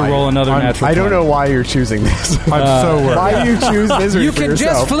don't know why. To roll another natural. I don't 20. know why you're choosing this. I'm so worried. Why do you choose misery You for can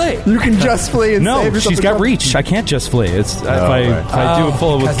yourself? just flee. You can just flee and No, save yourself she's the got trouble. reach. I can't just flee. It's if right. I do a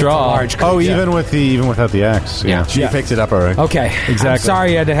full Because it's a withdrawal. large Oh, creature. even without the axe. Yeah. She Yeah. picks it up already. Okay. Exactly. I'm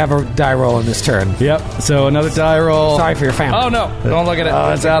sorry you had to have a die roll in this turn. Yep. So another die roll. Sorry for your family. Oh no! Don't look at it.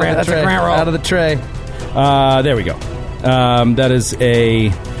 that's It's a out grant- of the that's a tray. grant roll. Out of the tray. There we go. That is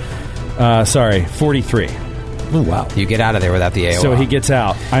a 43. Oh, wow. You get out of there without the AOO. So he gets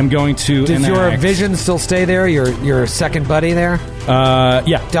out. I'm going to. Does your enact- vision still stay there? Your second buddy there?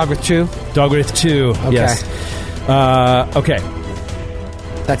 Yeah. Dalgrith 2? Dogwraith 2. Okay. Yes. Okay.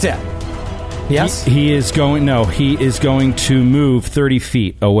 That's it. Yes? He is going. No, he is going to move 30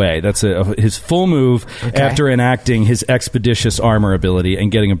 feet away. That's his full move after enacting his expeditious armor ability and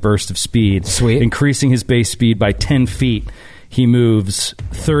getting a burst of speed. Sweet. Increasing his base speed by 10 feet. He moves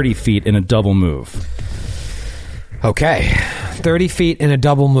 30 feet in a double move, Okay. 30 feet in a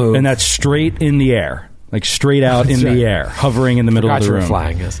double move. and that's straight in the air, like straight out in the air, hovering in the middle of Forgot the you room. were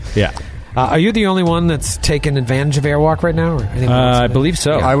flying, yes. Yeah, Are you the only one that's taken advantage of airwalk right now? Or anyone else? I believe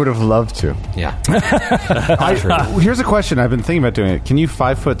so. I would have loved to. Yeah. Here's a question. I've been thinking about doing it. Can you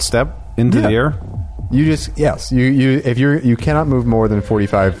 5-foot step into Yeah. the air? You just you cannot move more than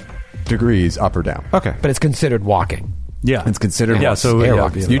 45 degrees up or down. Okay. But it's considered walking. Yeah, It's considered Yeah, so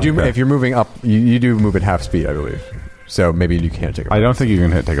Airwalk. yeah. you do if you're moving up. You do move at half speed, I believe. So maybe you can't take. I don't think you can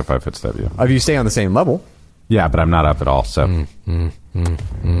take a 5-foot step. Yeah. If you stay on the same level. Yeah, but I'm not up at all. So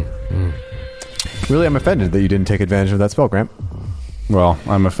Really, I'm offended that you didn't take advantage of that spell, Grant. well,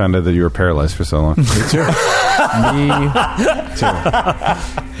 I'm offended that you were paralyzed for so long. Me too. Me too.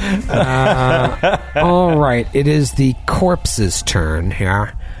 All right. It is the corpse's turn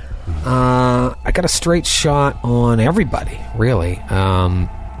here. I got a straight shot on everybody, really. But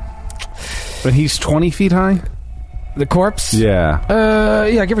he's 20 feet high. The corpse? Yeah.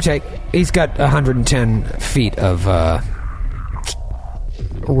 Yeah, give or take. He's got 110 feet of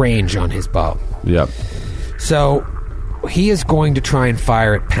range on his bow. Yep. So he is going to try and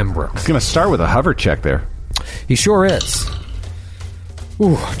fire at Pembroke. He's going to start with a hover check there. He sure is.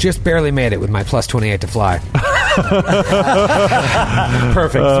 Ooh, just barely made it with my plus 28 to fly.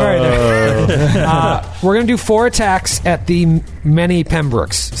 Perfect. We're going to do 4 attacks at the many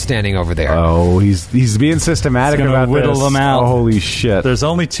Pembrokes standing over there. Oh, he's being systematic about whittle this. them out. Oh, holy shit. There's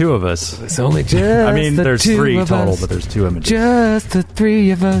only 2 of us. It's only just I mean, the there's 2 3 of total, us. but there's 2 images. Just the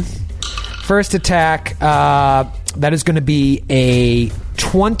 3 of us. First attack, that is going to be a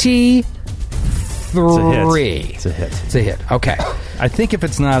 23. It's a hit. It's a hit. Okay. I think if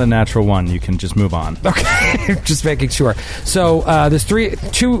it's not a natural 1, you can just move on. Okay. Just making sure. So there's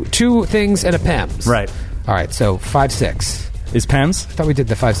two things and a PEMS. Right. All right. So 5-6. Is PEMS? I thought we did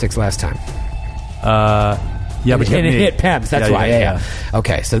the 5-6 last time. Yeah, but and it hit PEMS. That's why. Yeah.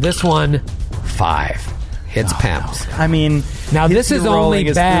 Okay. So this one, 5 hits PEMS. I mean, Now this is rolling only is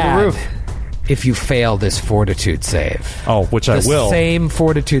through the bad roof. if you fail this fortitude save. Oh, which I The will. same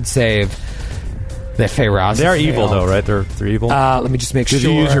fortitude save that Feyraz They're failed. evil, though, right? They're evil? Let me just make sure. Did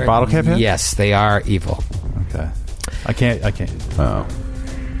you use your bottle cap hit? Yes, they are evil. Okay. I can't. Oh.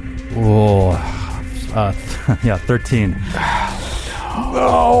 Oh. Yeah, 13.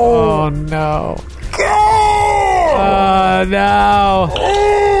 Oh no! Oh no!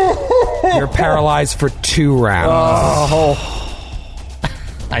 You're paralyzed for 2 rounds.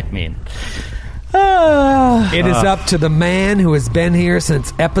 I mean, It is up to the man who has been here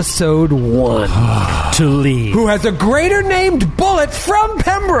since episode 1 to leave. who has a greater named bullet from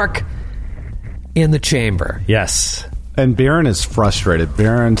Pembroke in the chamber. Yes. And Baron is frustrated.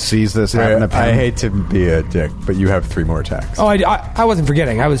 Baron sees this happen to I Pem. hate to be a dick, but you have 3 more attacks. Oh, I wasn't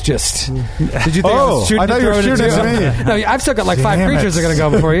forgetting. I was just. Did you think I Oh, was shooting? I thought to you were throw it shooting into- at me. No, I've still got like 5 Damn it. creatures that are going to go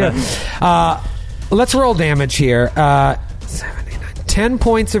before you. Let's roll damage here. 10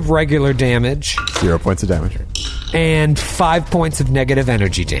 points of regular damage 0 points of damage. and 5 points of negative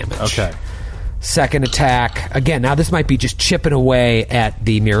energy damage. Okay. Second attack, again, now this might be just chipping away at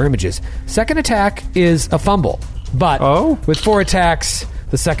the mirror images. Second attack is a fumble, but with 4 attacks,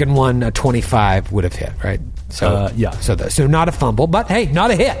 the second one, a 25, would have hit, right? So yeah. So not a fumble, but hey,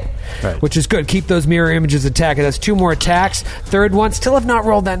 not a hit, Right. which is good. Keep those mirror images attack. It has 2 more attacks. Third one, still have not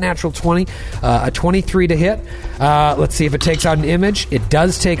rolled that natural 20. A 23 to hit. Let's see if it takes out an image. It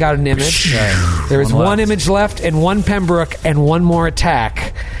does take out an image. There is One one left. image left and 1 Pembroke and 1 more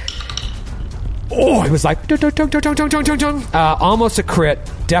attack. Oh, it was like dung, dung, dung, dung, dung, dung, dung, dung. Almost a crit,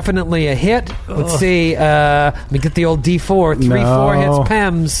 definitely a hit. Let's see. Let me get the old D4. 3-4 hits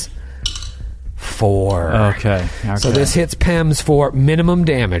Pems. 4. Okay. So this hits Pems for minimum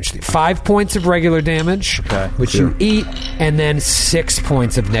damage. 5 points of regular damage, which you eat, and then 6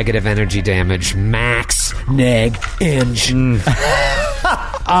 points of negative energy damage. Max neg-eng.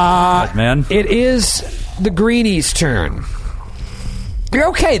 Man. It is the Greenie's turn. You're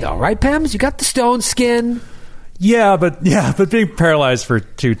okay though, right, Pems? You got the stone skin. Yeah, but being paralyzed for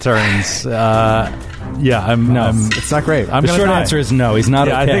 2 turns. It's not great. I'm The gonna short die. answer is no. He's not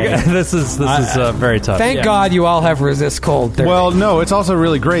Yeah, okay. I think this is very tough. Thank Yeah. God you all have resist cold. 30. Well, no, it's also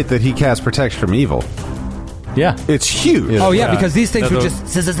really great that he casts protection from evil. Yeah. It's huge. oh yeah, yeah. because these things would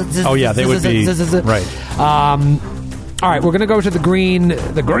Those- just. Oh, yeah, they would be- right. All right, we're gonna go to the green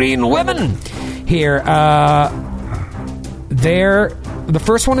women here. The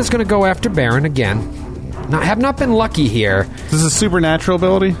first one is going to go after Baron again. Have not been lucky here. This is a supernatural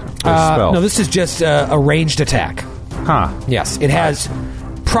ability? Or spell? No, this is just a ranged attack. Huh. Yes, it has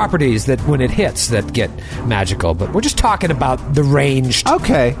properties that when it hits that get magical, but we're just talking about the ranged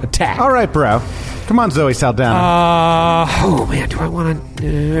Okay. attack. All right, bro. Come on, Zoe Saldana. Oh man, do I want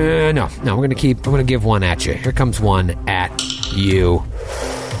to? No. I'm going to give one at you. Here comes one at you.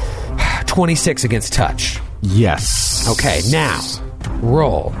 26 against touch. Yes. Okay, now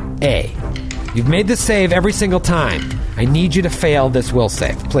roll A. You've made the save every single time. I need you to fail this will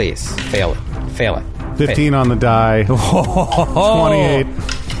save, please. Fail it. 15 on the die. 28.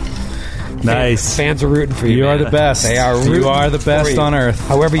 Nice. Fans are rooting for you. You man. are the best. They are rooting You are the best for you. on Earth.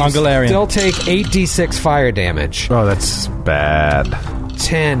 However, you On Galarian. still take 8d6 fire damage. Oh, that's bad.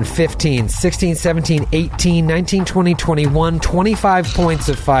 10, 15, 16, 17, 18, 19, 20, 21, 25 points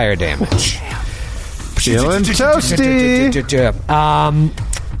of fire damage. Feeling toasty.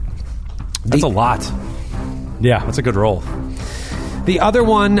 That's a lot. Yeah. That's a good roll. The other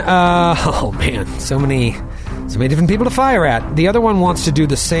one, oh man, so many different people to fire at. The other one wants to do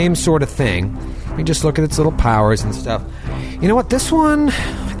the same sort of thing. Let me just look at its little powers and stuff. You know what? This one,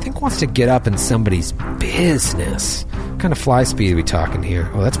 I think, wants to get up in somebody's business. What kind of fly speed are we talking here?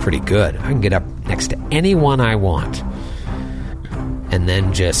 Oh, that's pretty good. I can get up next to anyone I want. And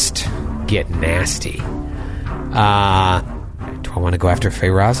then just get nasty. Do I want to go after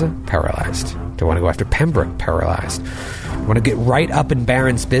Feyraza? Paralyzed. Do I want to go after Pembroke? Paralyzed. I want to get right up in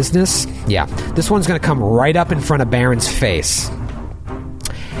Baron's business? Yeah. This one's going to come right up in front of Baron's face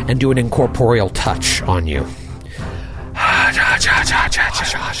and do an incorporeal touch on you.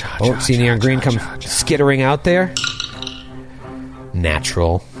 Oh, see Neon Green come skittering out there?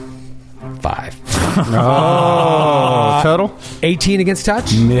 Natural 5. Total? 18 against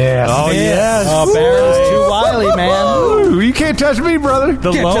touch? Yes. Oh, yes. Oh, Baron's too wily, man. Ooh, you can't touch me, brother.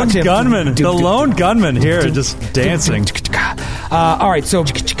 The Can't lone touch him. gunman. The lone gunman here just dancing. All right, so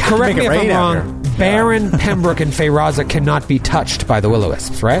correct me if I'm wrong. Baron, Pembroke, and Feyraza cannot be touched by the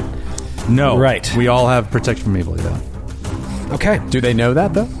Will-O-Wisps, right? No. Right. We all have protection from evil, yeah. Okay. Do they know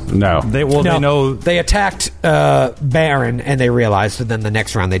that, though? No. They No, know... they attacked Baron, and they realized, and then the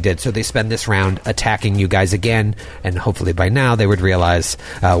next round they did. So they spend this round attacking you guys again, and hopefully by now they would realize,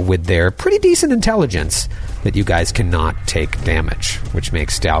 with their pretty decent intelligence, that you guys cannot take damage, which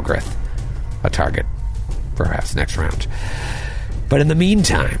makes Dalgrith a target, perhaps, next round. But in the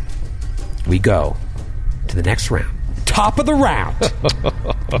meantime, we go to the next round. Top of the round.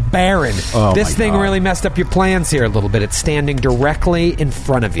 Baron. This thing really messed up your plans here a little bit. It's standing directly in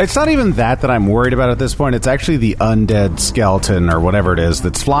front of you. It's not even that I'm worried about at this point. It's actually the undead skeleton or whatever it is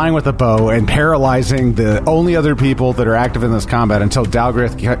that's flying with a bow and paralyzing the only other people that are active in this combat until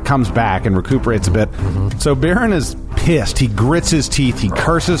Dalgrith comes back and recuperates a bit. So Baron is pissed. He grits his teeth. He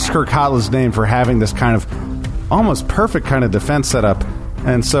curses Skirkatla's name for having this kind of almost perfect kind of defense setup.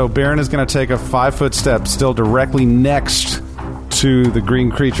 And so Baron is going to take a 5-foot step still directly next to the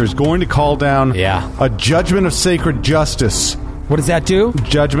green creature. He's going to call down a Judgment of Sacred Justice. What does that do?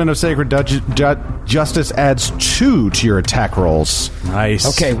 Judgment of Sacred Justice adds 2 to your attack rolls. Nice.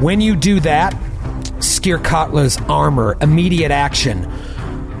 Okay, when you do that, Skirkatla's armor, immediate action,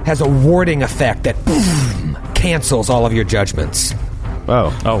 has a warding effect that cancels all of your judgments.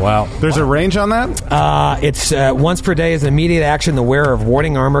 Oh, wow. There's a range on that? It's once per day as an immediate action. The wearer of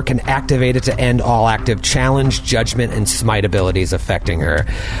warding armor can activate it to end all active challenge, judgment, and smite abilities affecting her.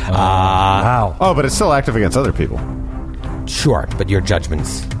 Wow. Oh, but it's still active against other people. Sure, but your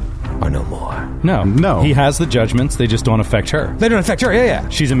judgments are no more. No. He has the judgments. They just don't affect her. They don't affect her. Yeah.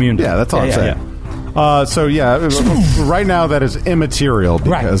 She's immune to Yeah, that's all I'm Yeah, saying. Right now that is immaterial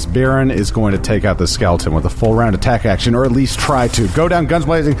because Baron is going to take out the skeleton with a full round attack action, or at least try to. Go down guns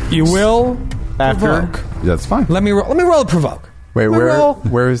blazing. You will After. provoke. That's fine. Let me roll a provoke. Wait, Let me roll.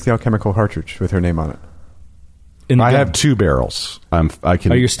 where is the alchemical cartridge with her name on it? In the I gun. have 2 barrels. Oh,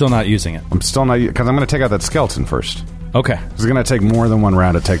 you're still not using it. I'm still not, because I'm going to take out that skeleton first. Okay. It's going to take more than 1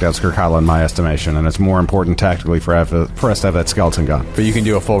 round to take down Skirkatla in my estimation, and it's more important tactically for us to have that skeleton gun. But you can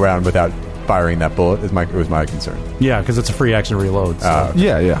do a full round without firing that bullet. Was my concern. Yeah, because it's a free action reload. So.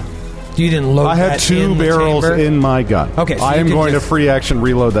 Yeah. You didn't load I had that 2 in the barrels chamber? in my gun. Okay, so I you am can going to just- free action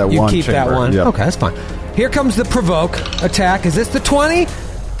reload that You one keep chamber. that one. Yep. Okay, that's fine. Here comes the provoke attack. Is this the 20?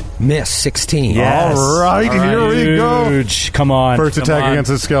 Miss 16. Yes. All right, here we go. Huge. Come on. First Come attack on. against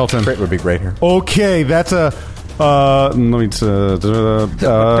the skeleton. Crit would be great here. Okay, that's a.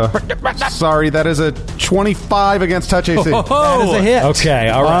 Sorry, that is a 25 against touch AC. That is a hit. Okay,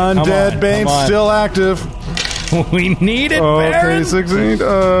 all right. Undead Bane still active. We need it, Okay, Baron. 16.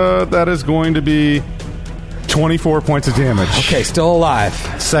 That is going to be 24 points of damage. Okay, still alive.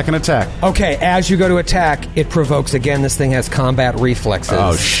 Second attack. Okay, as you go to attack, it provokes again. This thing has combat reflexes.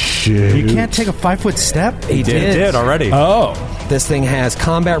 Oh, shit. You can't take a 5-foot step? He It did already. Oh. This thing has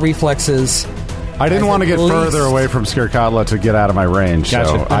combat reflexes. I didn't want to get at least- further away from Skirkatla to get out of my range, Gotcha.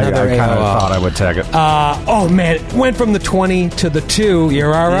 so I Another kind of AOL. thought I would tag it. Oh, man. It went from the 20 to the 2.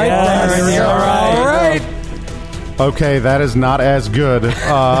 You're all right, Yes, Baron. You're all right. all right. Okay, that is not as good.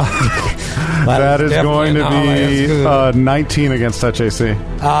 That is going to be 19 against touch AC.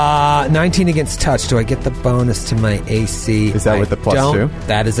 19 against touch. Do I get the bonus to my AC? Is that with the plus don't. 2?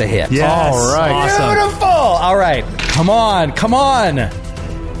 That is a hit. Yes. All right. Awesome. Beautiful. All right. Come on. Come on.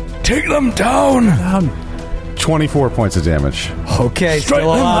 Take them down. 24 points of damage. Okay, still them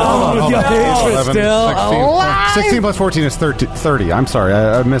alive. down with your hatred. Still 16, alive. 16 plus 14 is 30. I'm sorry,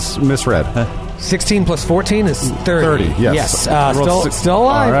 I misread. 16 plus 14 is 30. 30, yes. I rolled Still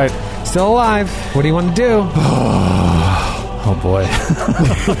alive. All right. Still alive. What do you want to do? Oh, boy.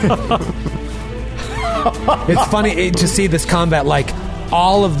 It's funny to see this combat, like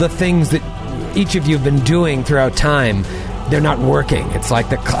all of the things that each of you have been doing throughout time, they're not working. It's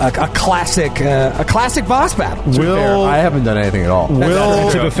like a classic boss battle. I haven't done anything at all.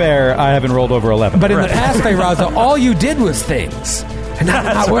 To be fair, I haven't rolled over 11. But in the past, Feyraza, all you did was things. And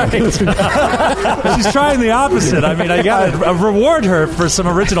not working. She's trying the opposite. I mean, I got to reward her for some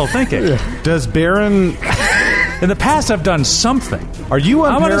original thinking. Does Baron In the past, I've done something. Are you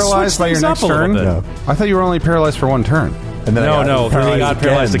I'm gonna unparalyzed switch by your things next up a little turn? bit. No. I thought you were only paralyzed for one turn. And then I No, then he got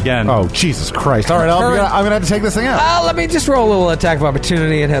paralyzed again. Oh, Jesus Christ. All right, I'm going to have to take this thing out. Let me just roll a little attack of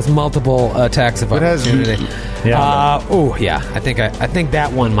opportunity. It has multiple attacks of It has- opportunity. Yeah. I think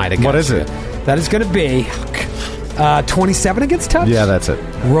that one might have got What is you. it? That is going to be 27 against touch. Yeah, that's it.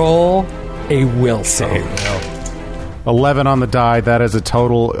 Roll a will save. 11 on the die. That is a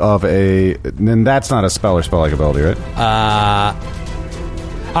total of a... And that's not a spell or spell-like ability, right?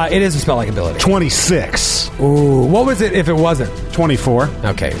 It is a spell-like ability. 26. Ooh, what was it if it wasn't? 24.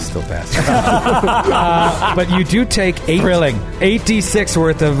 Okay, still passed. But you do take 8d6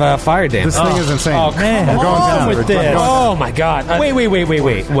 worth of fire damage. This thing is insane. Oh, man. We're going down. with We're this. going down. Oh my god! Wait.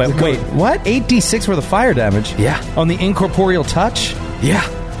 What? 8d6 worth of fire damage? Yeah. On the incorporeal touch? Yeah,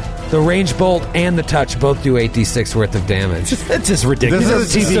 the range bolt and the touch both do 8d6 worth of damage. It's just ridiculous.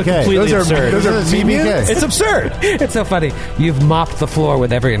 This is It's TBK. completely absurd. Those are TBK. It's absurd. It's so funny. You've mopped the floor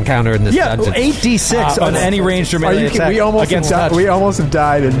with every encounter in this Yeah, dungeon. 8d6 on any ranged or Are melee you attack kidding? against touch. We almost have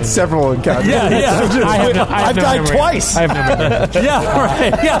died in several encounters. I've died twice. I have no memory. Yeah,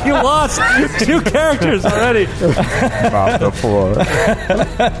 right. Yeah, you lost 2 characters already. Off the floor.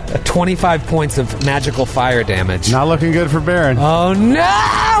 25 points of magical fire damage. Not looking good for Baron. Oh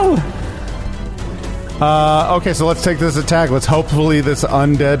no! Okay, so let's take this attack. Let's hopefully this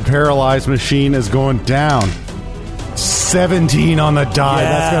undead paralyzed machine is going down. 17 on the die. Yeah.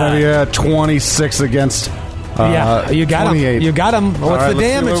 That's going to be a 26 against... You got 28. him. You got him. What's All right, the let's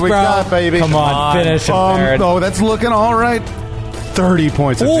see damage, what we bro? got, baby. Come on, finish him, Baron. Oh, that's looking all right. 30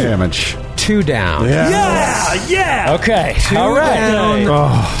 points of damage. 2 down. Yeah. Okay. 2 All right.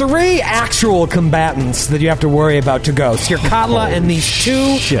 down. 3 actual combatants that you have to worry about to go. Skirkatla and these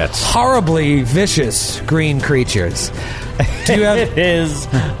 2 shit. horribly vicious green creatures. Do you have It is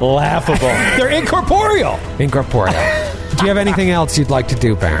laughable. They're incorporeal. incorporeal? Do you have anything else you'd like to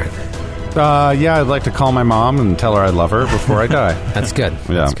do, Baron? Yeah, I'd like to call my mom and tell her I love her before I die. That's good.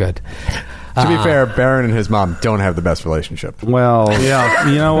 Yeah. That's good. To be fair, Baron and his mom don't have the best relationship. Well, yeah,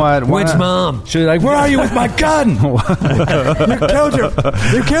 you know what? Which mom? She's like, where are you with my gun? You killed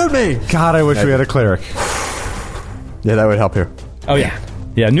her. You killed me. God, I wish we had a cleric. Yeah, that would help here. Oh, yeah.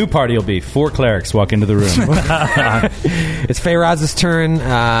 Yeah, new party will be 4 clerics walk into the room. It's Feyraz's turn.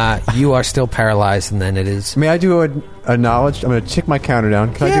 You are still paralyzed, and then it is... May I do a knowledge? I'm going to check my counter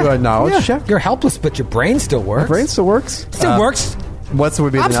down. Can I do a knowledge check? You're helpless, but your brain still works. Brain still works. still works. What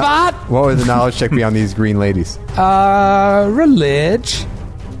would be I'm smart. What would the knowledge check be on these green ladies? Relig.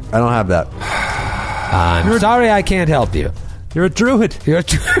 I don't have that. I'm sorry I can't help you. You're a druid. You're I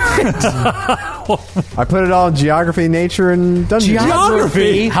put it all in geography, nature, and dungeons.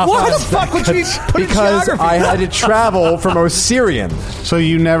 Geography? How What far- the fuck would you put in Because geography? I had to travel from Osirian. So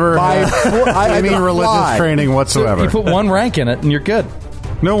you never By had I had any to religious fly. training whatsoever. You put 1 rank in it, and you're good.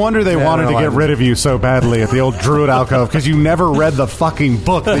 No wonder they Yeah, wanted no, to I get didn't. rid of you so badly at the old druid alcove because you never read the fucking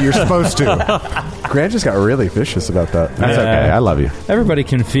book that you're supposed to. Grant just got really vicious about that. That's Yeah. okay. I love you. Everybody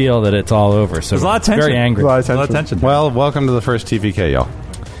can feel that it's all over. So There's a lot of tension. Very angry. A lot of A lot of tension. tension. Well, welcome to the first TVK, y'all.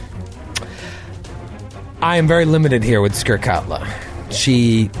 I am very limited here with Skirkatla.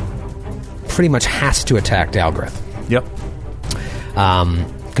 She pretty much has to attack Dalgrith. Yep.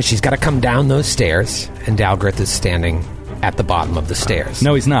 Because she's got to come down those stairs, and Dalgrith is standing at the bottom of the stairs.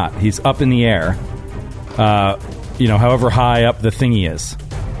 No, he's not. He's up in the air. However high up the thingy is.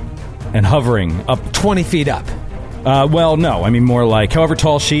 And hovering up. 20 feet up. Well, no. I mean, more like however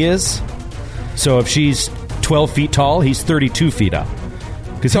tall she is. So if she's 12 feet tall, he's 32 feet up.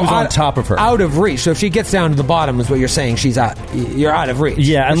 Because he was on top of her. Out of reach. So if she gets down to the bottom, is what you're saying. You're out of reach.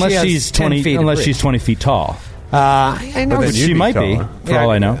 Yeah, But unless she has she's 10 20. feet of Unless reach. she's 20 feet tall. I know. But then But you'd She might be, taller. for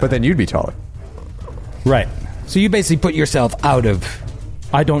all I know. But then you'd be taller. Right. So you basically put yourself out of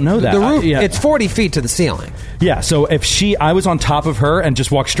I don't know that. the roof. Yeah. It's 40 feet to the ceiling. Yeah, so if I was on top of her and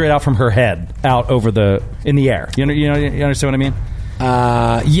just walked straight out from her head out over in the air. You understand what I mean?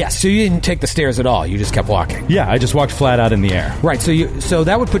 Yes. So you didn't take the stairs at all. You just kept walking. Yeah, I just walked flat out in the air. Right. So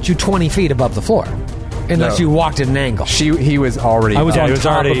that would put you 20 feet above the floor, unless No. you walked at an angle. He was already. I was on he was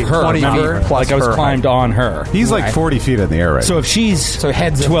top already of her. 20 remember? feet plus like I was her climbed on her. He's like Right. 40 feet in the air right So if she's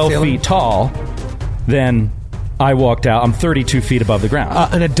heads up 12 ceiling? feet tall, then I walked out. I'm 32 feet above the ground.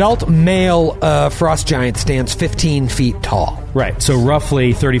 An adult male frost giant stands 15 feet tall. Right, so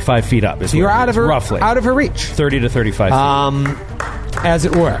roughly 35 feet up. So you're out of her roughly out of her reach, 30 to 35 feet. as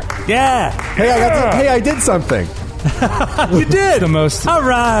it were. Yeah. Hey, I did something. You did. The most. All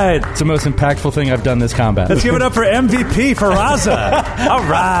right. It's the most impactful thing I've done this combat. Let's give it up for MVP for Raza. All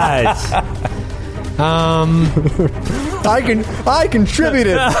right. I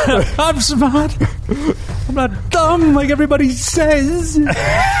contributed. I'm smart. I'm not dumb like everybody says.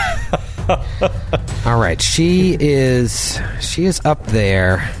 All right, she is up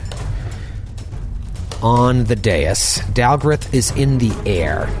there on the dais. Dalgrith is in the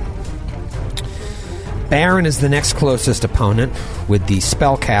air. Baron is the next closest opponent, with the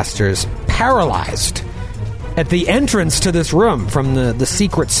spellcasters paralyzed at the entrance to this room from the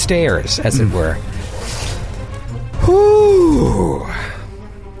secret stairs, as it were. Whew.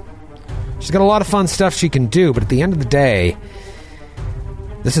 She's got a lot of fun stuff she can do, but at the end of the day,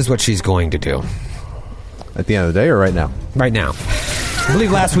 this is what she's going to do. At the end of the day or right now? Right now. I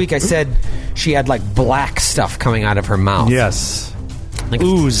believe last week I said she had, like, black stuff coming out of her mouth. Yes. Like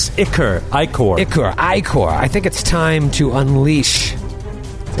Ooze, ichor. Ichor. I think it's time to unleash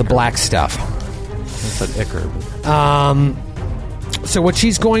the black stuff. I said ichor. So what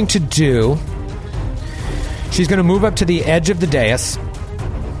she's going to do, she's going to move up to the edge of the dais.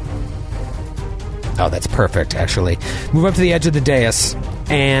 Oh, that's perfect, actually. Move up to the edge of the dais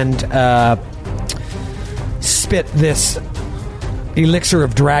and spit this elixir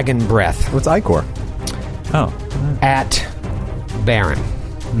of dragon breath What's Icor? Oh. at Baron.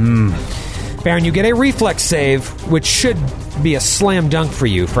 Baron, you get a reflex save, which should be a slam dunk for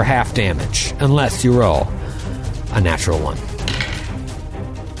you for half damage, unless you roll a natural one.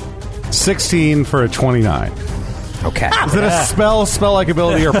 16 for a 29. Okay. Is it a spell-like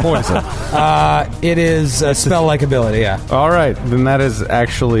ability, or poison? It is a spell-like ability, yeah. All right, then that is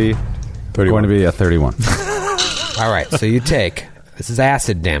actually 31. going to be a 31. All right, so you take... This is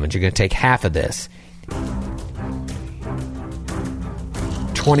acid damage. You're going to take half of this.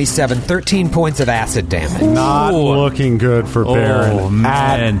 27, 13 points of acid damage. Not looking good for Baron. Oh,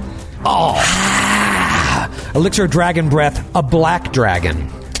 man. Elixir of Dragon Breath, a black dragon.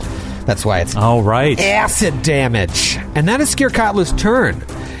 That's why it's All right. acid damage. And that is Skirkatlu's turn.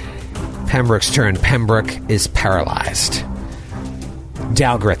 Pembroke's turn. Pembroke is paralyzed.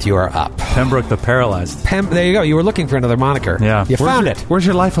 Dalgrith, you are up. Pembroke the Paralyzed. There you go. You were looking for another moniker. Yeah. You found it. Where's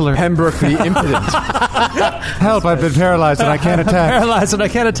your life alert? Pembroke the Impotent. Help, I've been paralyzed and I can't attack. Paralyzed and I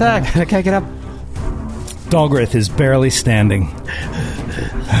can't attack. I can't get up. Dalgrith is barely standing.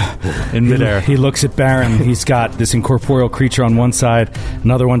 In midair. He looks at Baron. He's got this incorporeal creature on one side,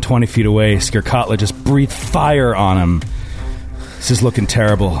 another one 20 feet away. Skirkatla just breathed fire on him. This is looking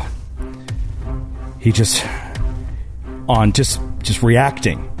terrible. He just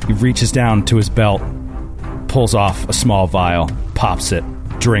reacting. He reaches down to his belt, pulls off a small vial, pops it,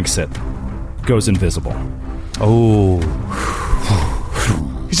 drinks it, goes invisible. Oh.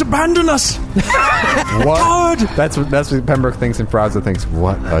 He's abandoned us. What? That's what Pembroke thinks, and Frauza thinks,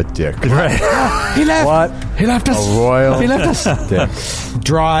 what a dick. Right. He left. What? He left us. A royal He left us. dick.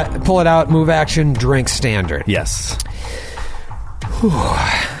 Draw it, pull it out, move action, drink standard. Yes.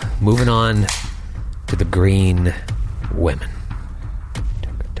 Moving on to the green women.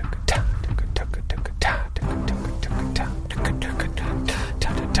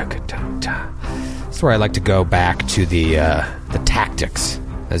 That's where I like to go back to the tactics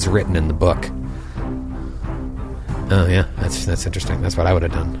as written in the book. Oh yeah, that's interesting. That's what I would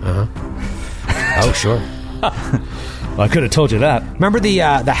have done. Oh sure. Well, I could have told you that. Remember the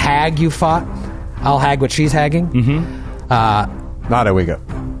hag you fought? I'll hag what she's hagging. Not a wiggle.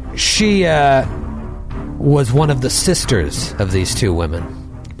 She was one of the sisters of these two women,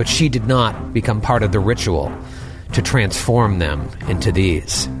 but she did not become part of the ritual to transform them into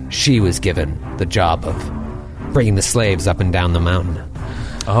these. She was given the job of bringing the slaves up and down the mountain.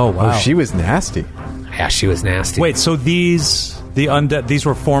 Oh, wow. Oh, she was nasty. Yeah, she was nasty. Wait, so the undead, these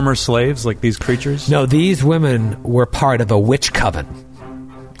were former slaves, like these creatures? No, these women were part of a witch coven.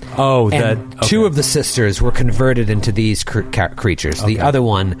 Oh, And two of the sisters were converted into these creatures. The other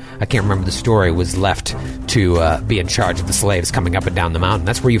one, I can't remember the story, was left to be in charge of the slaves coming up and down the mountain.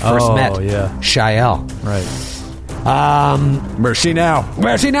 That's where you first met Shael. Right. Mercy now.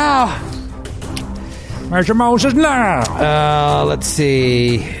 Where's he now? Where's your Moses now? Let's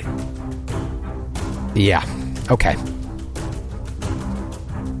see. Yeah. Okay.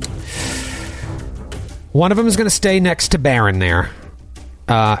 One of them is going to stay next to Baron there.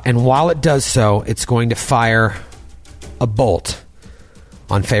 And while it does so, it's going to fire a bolt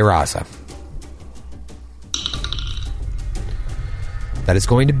on Feyraza. That is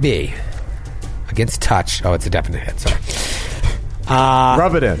going to be against touch. Oh, it's a definite hit. Sorry.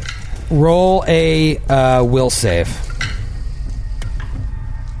 Rub it in. Roll a will save.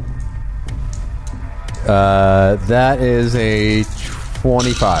 That is a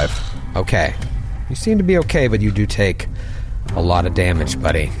 25. Okay. You seem to be okay, but you do take a lot of damage,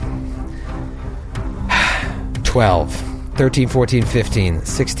 buddy. 12. 13, 14, 15,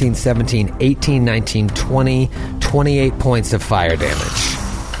 16, 17, 18, 19, 20, 28 points of fire damage.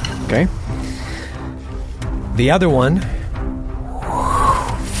 Okay. The other one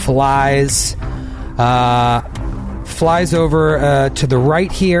flies over to the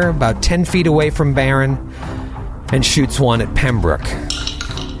right here, about 10 feet away from Baron, and shoots one at Pembroke.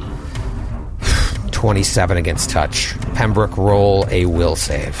 27 against touch. Pembroke, roll a will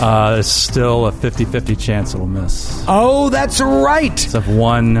save. It's still a 50-50 chance it'll miss. Oh, that's right! So I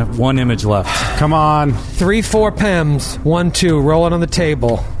have one image left. Come on. 3, 4 Pems. 1, 2. Roll it on the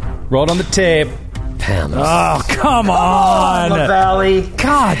table. Roll it on the tape. Pems. Oh, come on! Valley.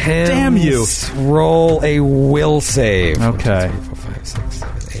 God damn you. Roll a will save. Okay. 1, 2, 3, 4, 5, 6,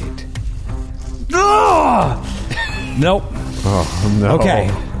 7, 8. Nope. Oh, no. Okay.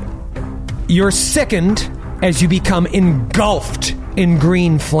 You're sickened as you become engulfed in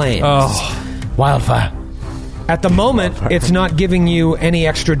green flames. Oh. Wildfire. At the moment, it's not giving you any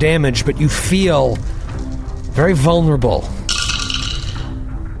extra damage, but you feel very vulnerable.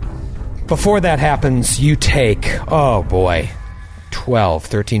 Before that happens, you take, oh boy, 12,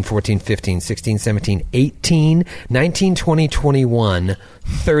 13, 14, 15, 16, 17, 18, 19, 20, 21,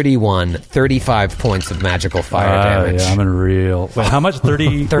 31, 35 points of magical fire damage. Yeah, I'm in real... Wait, how much?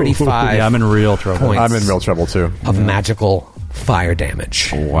 30? 35 Yeah, I'm in real trouble. points I'm in real trouble, too. of magical fire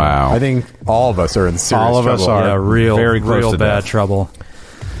damage. Wow. I think all of us are in serious All of us trouble. are. Yeah, real, Very close real to bad death. trouble.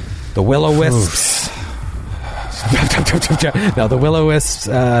 The will-o-wisps... No, the will-o-wisps,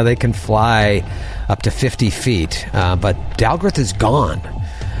 they can fly up to 50 feet, but Dalgrith is gone.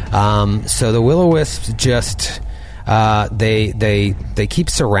 So the will-o-wisps just... they keep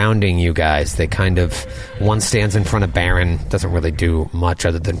surrounding you guys. They kind of... One stands in front of Baron, doesn't really do much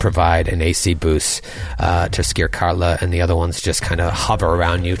other than provide an AC boost to scare Carla, and the other ones just kind of hover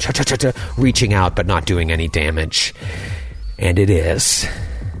around you, reaching out but not doing any damage. And it is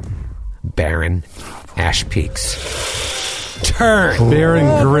Baron Ash Peak's turn.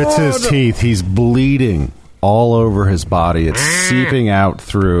 Baron grits his teeth. He's bleeding all over his body. It's seeping out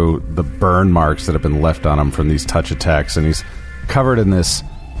through the burn marks that have been left on him from these touch attacks, and he's covered in this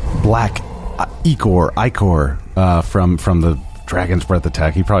black ichor from the Dragon's Breath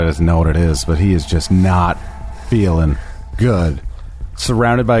attack. He probably doesn't know what it is, but he is just not feeling good.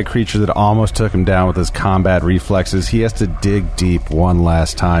 Surrounded by a creature that almost took him down with his combat reflexes, he has to dig deep one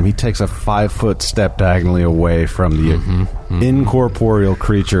last time. He takes a 5-foot step diagonally away from the incorporeal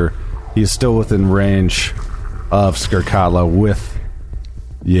creature. He is still within range of Skirkatla with...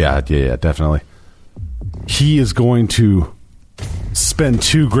 Yeah, definitely. He is going to spend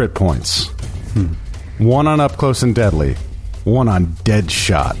 2 grit points. One on Up Close and Deadly, one on Dead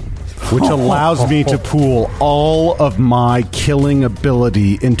Shot, which allows me to pool all of my killing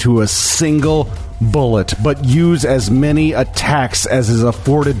ability into a single bullet, but use as many attacks as is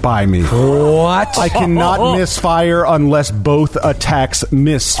afforded by me. What? I cannot misfire unless both attacks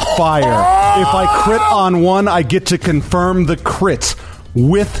misfire. If I crit on one, I get to confirm the crit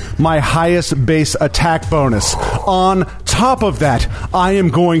with my highest base attack bonus. On top of that, I am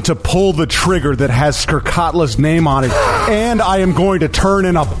going to pull the trigger that has Skirkatla's name on it, and I am going to turn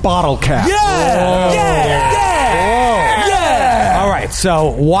in a bottle cap. All right, so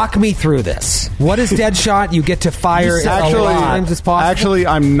walk me through this. What is Dead Shot? You get to fire as many times as possible? Actually,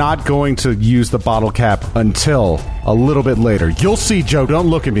 I'm not going to use the bottle cap until a little bit later. You'll see, Joe. Don't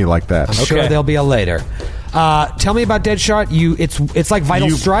look at me like that. I'm sure there'll be a later. Tell me about Dead Shot. It's like Vital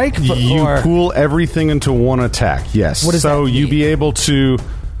Strike? You pool everything into one attack, yes. What does that mean? You be able to...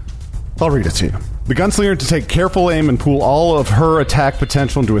 I'll read it to you. The gunslinger to take careful aim and pool all of her attack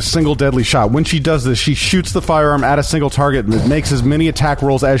potential into a single deadly shot. When she does this, she shoots the firearm at a single target and makes as many attack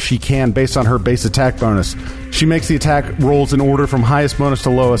rolls as she can based on her base attack bonus. She makes the attack rolls in order from highest bonus to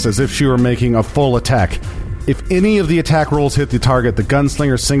lowest as if she were making a full attack. If any of the attack rolls hit the target, the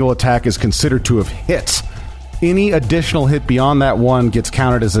gunslinger's single attack is considered to have hit. Any additional hit beyond that one gets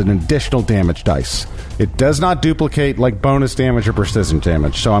counted as an additional damage dice. It does not duplicate like bonus damage or precision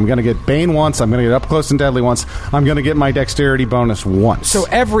damage. So I'm going to get Bane once, I'm going to get Up Close and Deadly once, I'm going to get my dexterity bonus once. So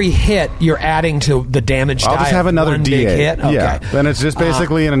every hit, you're adding to the damage die. I'll just have another one D8. big hit? Okay. Yeah, then it's just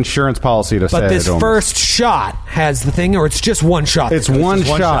basically an insurance policy to say But this it almost. first shot has the thing, or it's just one shot? It's one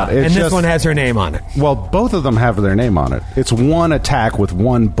shot. It's and this just- one has her name on it. Well, both of them have their name on it. It's one attack with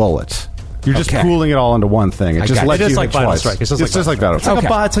one bullet. You're just Okay. pooling it all into one thing. It I just got lets you. you It's hit like Vital twice. Strike. It's just like Vital Strike.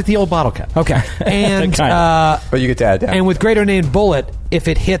 Okay. It's like the old bottle cap. Okay. And But you get to add down. and with greater named bullet, if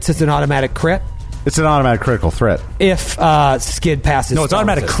it hits, it's an automatic crit. It's an automatic critical threat. If Skid passes, No, it's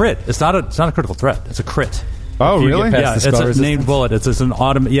automatic bonuses. crit. It's not a critical threat. It's a crit. Oh, you really? get past Yeah, the it's spell a resistance? named bullet. It's an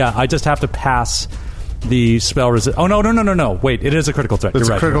automatic. Yeah, I just have to pass the spell resist. Oh, no. Wait, it is a critical threat. It's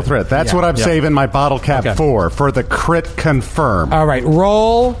You're a critical right. threat. That's what I'm saving my bottle cap for the crit confirm. All right,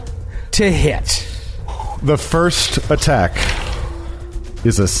 roll to hit. The first attack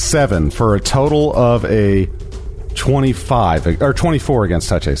is a 7 for a total of a 25 or 24 against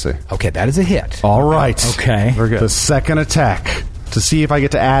touch AC. Okay, that is a hit. All right. Okay. Very good. The second attack, to see if I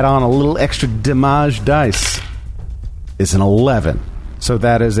get to add on a little extra damage dice, is an 11. So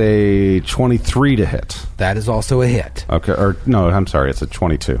that is a 23 to hit. That is also a hit. Okay, or no, I'm sorry, it's a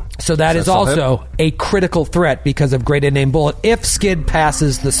 22. So that is also a critical threat because of Great Name Bullet if Skid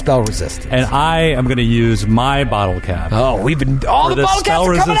passes the spell resistance. And I am going to use my bottle cap. Oh, we've been all for the this bottle caps spell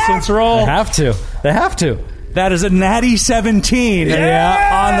are coming resistance out. roll. They have to. That is a natty 17 on the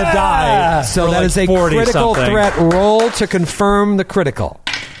die. So for that like is a 40 critical something. threat. Roll to confirm the critical.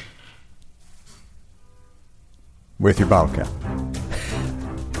 With your bottle cap.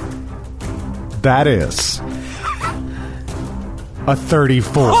 That is a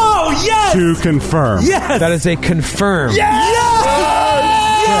 34. Oh, yes! To confirm. Yes! That is a confirm. Yes!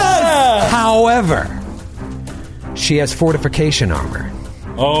 However, she has fortification armor.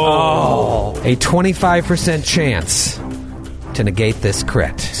 Oh. A 25% chance to negate this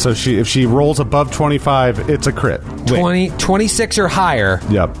crit. So if she rolls above 25, it's a crit. 26 or higher,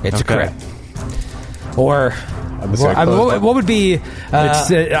 Yep. it's Okay. a crit. Or what would be...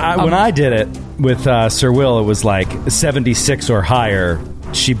 when I did it with Sir Will, it was like 76 or higher.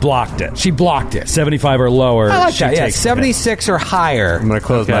 She blocked it. She blocked it. 75 or lower. I like she that. Yeah, takes the 76 or higher. I'm going to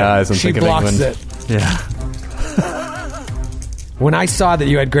close my eyes and She think of blocks England. it. Yeah. When I saw that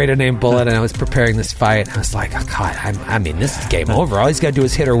you had Greater Name Bullet and I was preparing this fight, I was like, oh, God, I mean, this is game over. All he's got to do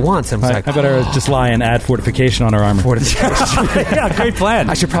is hit her once. And I was like, I better just lie and add fortification on her armor. fortification. Yeah, great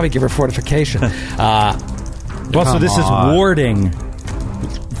plan. I should probably give her fortification. Well, so this is warding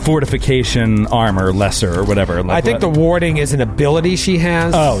fortification armor lesser or whatever. I think the warding is an ability she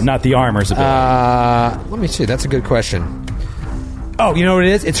has. Oh, not the armor's ability. Let me see. That's a good question. Oh, you know what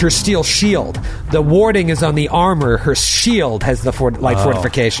it is? It's her steel shield. The warding is on the armor. Her shield has the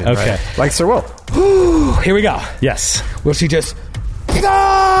fortification. okay. Like Sir Will. Here we go. Yes. Will she just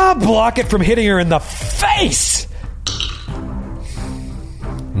block it from hitting her in the face?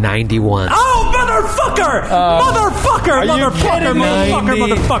 91. Oh, motherfucker! Motherfucker!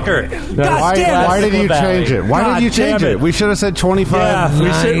 God damn it! Why did you change it? Why did you change it? We should have said 25.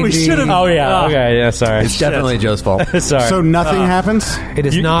 Yeah, we should have. Oh, yeah. Okay, yeah, sorry. It's definitely Joe's fault. Sorry. So nothing happens? It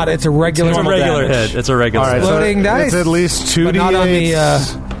is not. It's a regular It's a regular damage. hit. It's a regular All right, hit. so Floating dice. it's at least 2d8. But not on the,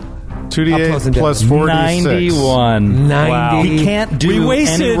 2d8 plus 4d6. 91. 90. Wow. We can't do We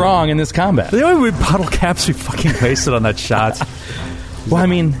wasted- any wrong in this combat. The only bottle caps we fucking wasted on that shot. Well, I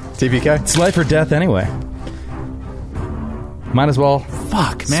mean, TPK? it's life or death anyway. Might as well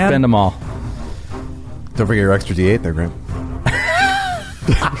Fuck, man. spend them all. Don't forget your extra D8 there, Graham.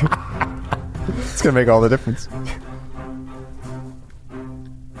 It's going to make all the difference.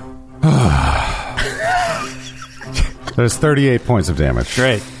 There's 38 points of damage.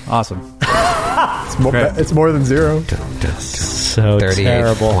 Great. Awesome. It's more than 0. So 38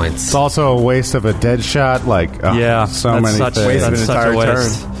 terrible. points. It's also a waste of a dead shot. Like, Yeah. so that's many such, things. Waste of That's an such a entire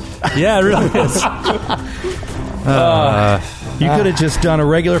waste. Yeah, it really is. You could have just done a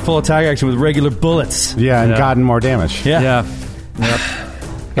regular full attack action with regular bullets. Yeah, and Yeah. gotten more damage. Yeah. Yep.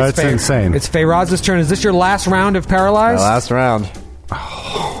 That's insane. It's Feyraz's turn. Is this your last round of paralyzed? Last round.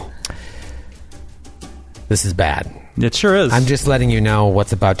 This is bad. It sure is. I'm just letting you know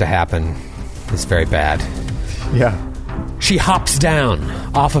what's about to happen. It's very bad. Yeah. She hops down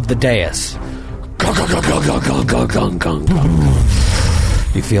off of the dais.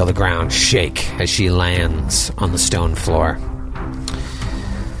 You feel the ground shake as she lands on the stone floor.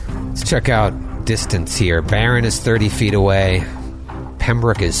 Let's check out distance here. Baron is 30 feet away.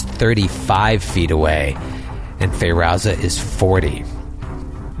 Pembroke is 35 feet away. And Feyraza is 40.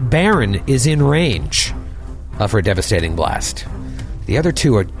 Baron is in range of her devastating blast. The other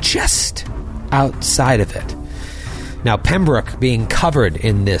two are just outside of it. Now, Pembroke, being covered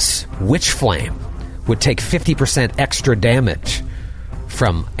in this witch flame, would take 50% extra damage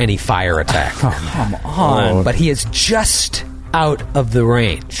from any fire attack. Come on. But he is just out of the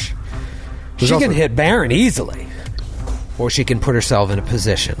range. She can hit Baron easily, or she can put herself in a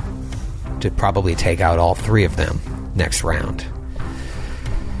position to probably take out all three of them next round.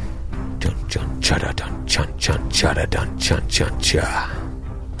 Dun chun chada dun chun chun chada dun chun chun cha.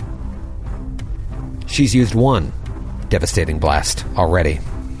 She's used one devastating blast already.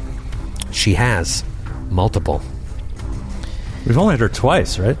 She has multiple. We've only hit her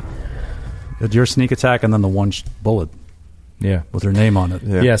twice, right? Your sneak attack and then the one bullet. Yeah. with her name on it.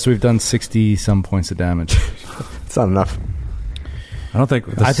 Yeah, so we've done 60-some points of damage. It's not enough. I don't think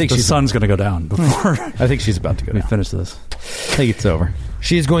the sun's going to go down before I think she's about to go we down. finish this. I think it's over.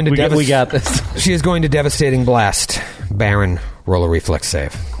 She is going to We got this. She is going to devastating blast. Baron, roll a reflex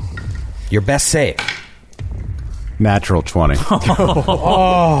save. Your best save. Natural 20.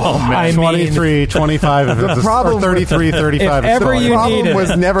 I 23, 25, The problem or 33, 35. if ever The you problem needed was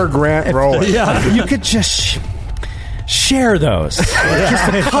it. never Grant rolling. You could just share those.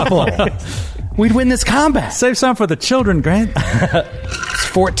 Just a couple. We'd win this combat. Save some for the children, Grant. It's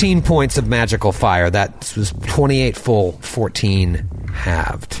 14 points of magical fire. That was 28 full, 14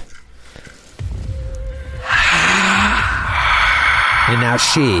 halved. And now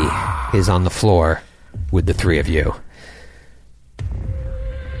she is on the floor with the three of you.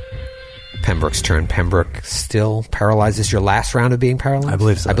 Pembroke's turn. Pembroke still paralyzes your last round of being paralyzed? I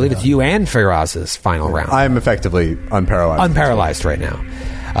believe so, I believe it's you and Feyraz's final round. I'm effectively unparalyzed. Unparalyzed right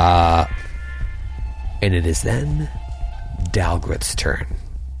now. And it is then Dalgrit's turn.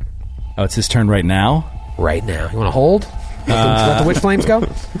 Oh, it's his turn right now? Right now. You want to hold? Let the witch flames go?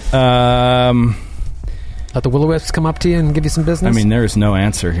 Let the will-o-wisps come up to you and give you some business? I mean, there is no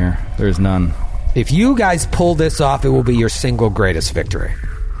answer here. There is none. if you guys pull this off, it will be your single greatest victory.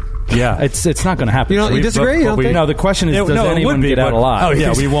 Yeah, It's not going to happen. You don't- you disagree? You don't think? No, the question is, does it anyone would be, get out but- alive? Oh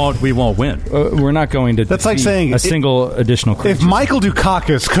yeah, we won't win. We're not going to. That's like defeat saying a single additional creature. If Michael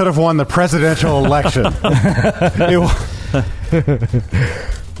Dukakis could have won the presidential election,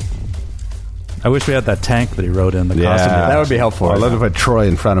 I wish we had that tank that he rode in the costume. Yeah, That would be helpful. I'd love to put Troy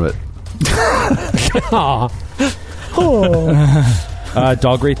in front of it.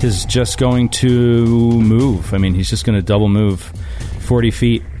 Dalgraith is just going to move. I mean, he's just going to double move 40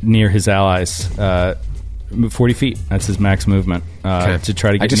 feet near his allies. 40 feet. That's his max movement to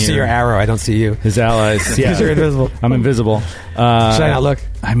try to get I just near see your arrow. I don't see you. his allies. Yeah, You're invisible. I'm invisible. Should I not look?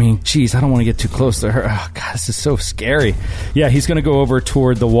 I mean, geez, I don't want to get too close to her. Oh, God, this is so scary. Yeah, he's going to go over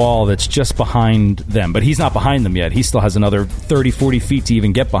toward the wall that's just behind them. But he's not behind them yet. He still has another 30, 40 feet to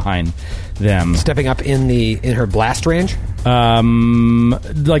even get behind them. Stepping up in her blast range? Off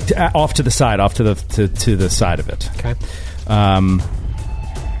to the side, off to the side of it. Okay.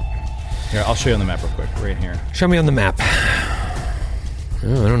 Here, I'll show you on the map real quick. Right here. Show me on the map.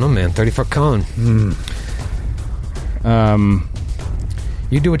 Oh, I don't know, man. 30-foot cone.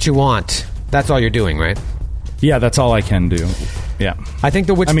 You do what you want. That's all you're doing, right? Yeah, that's all I can do. Yeah. I think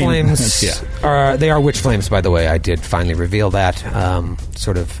the witch flames yeah. are witch flames, by the way. I did finally reveal that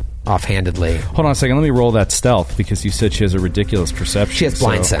sort of offhandedly. Hold on a second. Let me roll that stealth because you said she has a ridiculous perception. She has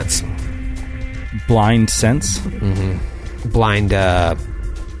blind sense. Blind sense? Blind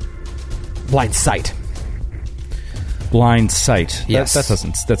sight. Blind sight. Yes.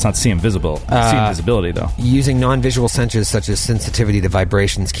 That's not see invisible. See invisibility though. Using non-visual sensors such as sensitivity to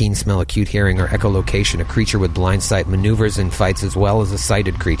vibrations, keen smell, acute hearing, or echolocation, a creature with blind sight maneuvers in fights as well as a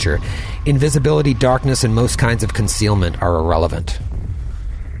sighted creature. Invisibility, darkness, and most kinds of concealment are irrelevant,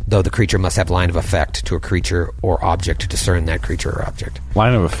 though the creature must have line of effect to a creature or object to discern that creature or object.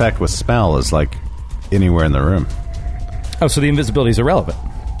 Line of effect with spell is like anywhere in the room. Oh, so the invisibility is irrelevant.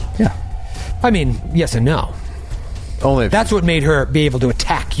 Yeah. I mean, yes and no. Only if That's what made her be able to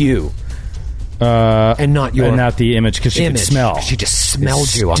attack you. And not your and not the image because she image. could smell. She just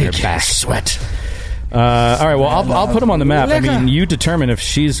smelled you on her back. Sweat. All right. Well, I'll put him on the map. I mean, you determine if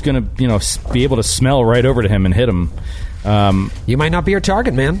she's going to, be able to smell right over to him and hit him. You might not be her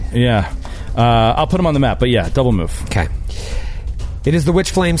target, man. Yeah. I'll put him on the map. But yeah, double move. Okay. It is the Witch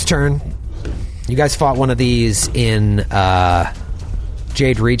Flame's turn. You guys fought one of these in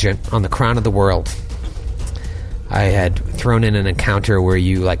Jade Regent on the Crown of the World. I had thrown in an encounter where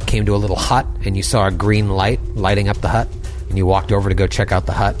you came to a little hut and you saw a green light lighting up the hut, and you walked over to go check out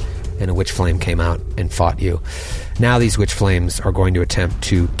the hut, and a witch flame came out and fought you. Now these witch flames are going to attempt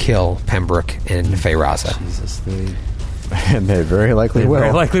to kill Pembroke and Feyraza. and they very likely will.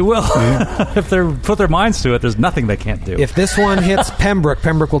 Very likely will. If they put their minds to it, there's nothing they can't do. If this one hits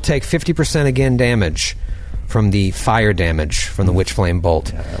Pembroke will take 50% again damage from the fire damage from the witch flame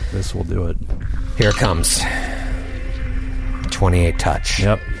bolt. Yeah, this will do it. Here it comes. 28 touch.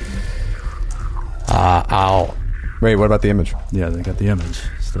 Yep. Wait, what about the image? Yeah, they got the image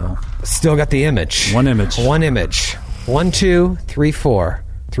still. Still got the image. One image. 1, 2, 3, 4.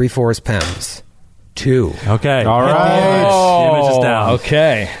 3, 4 is Pems. 2. Okay. All right. The image is down.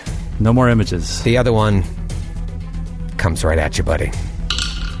 Okay. No more images. The other one comes right at you, buddy.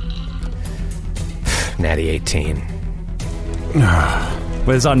 Natty 18.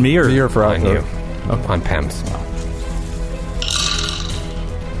 Wait, it's on me or You're for On you. On Pems.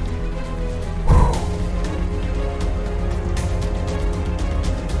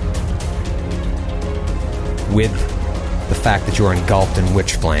 with the fact that you're engulfed in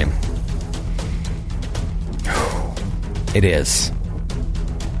witch flame. It is.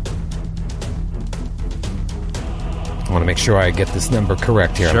 I want to make sure I get this number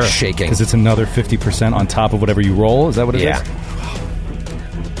correct here. Sure. I'm shaking. Because it's another 50% on top of whatever you roll. Is that what it is?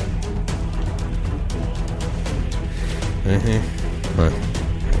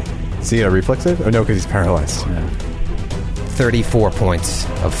 Is he a reflexive? Oh, no, because he's paralyzed. 34 points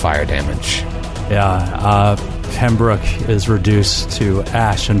of fire damage. Yeah, Pembroke is reduced to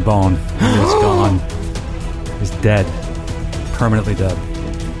ash and bone. He is gone. He's dead. Permanently dead.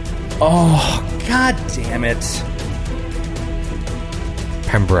 Oh, god damn it.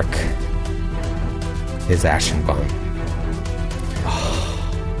 Pembroke is ash and bone.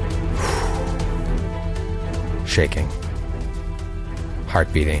 Shaking.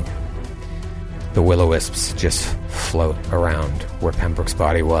 Heart beating. The will-o-wisps just float around where Pembroke's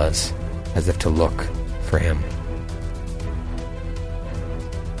body was, as if to look for him.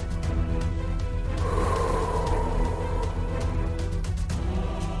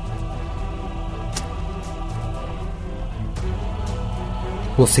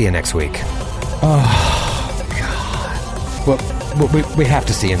 We'll see you next week. Oh, God. Well, we have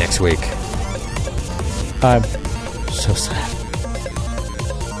to see you next week. I'm so sad.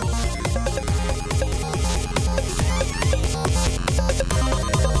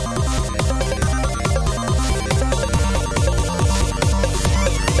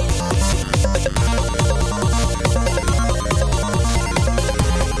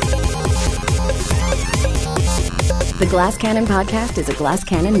 The Glass Cannon Podcast is a Glass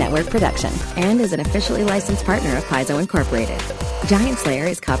Cannon Network production and is an officially licensed partner of Paizo Incorporated. Giantslayer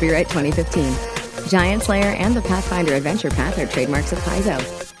is copyright 2015. Giantslayer and the Pathfinder Adventure Path are trademarks of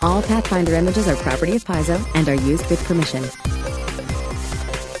Paizo. All Pathfinder images are property of Paizo and are used with permission.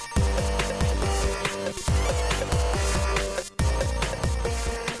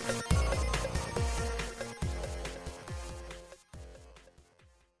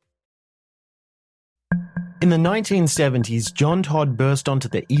 In the 1970s, John Todd burst onto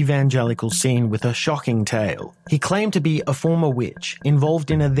the evangelical scene with a shocking tale. He claimed to be a former witch, involved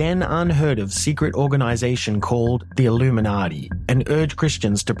in a then unheard-of secret organization called the Illuminati, and urged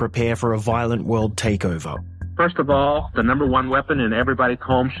Christians to prepare for a violent world takeover. First of all, the number one weapon in everybody's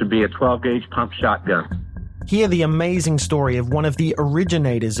home should be a 12-gauge pump shotgun. Hear the amazing story of one of the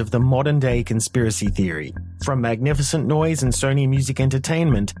originators of the modern-day conspiracy theory. From Magnificent Noise and Sony Music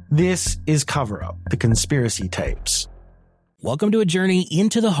Entertainment, this is Cover Up, the Conspiracy Tapes. Welcome to a journey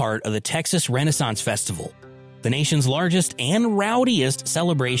into the heart of the Texas Renaissance Festival, the nation's largest and rowdiest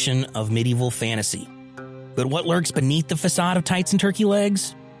celebration of medieval fantasy. But what lurks beneath the facade of tights and turkey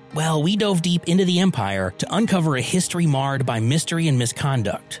legs? Well, we dove deep into the empire to uncover a history marred by mystery and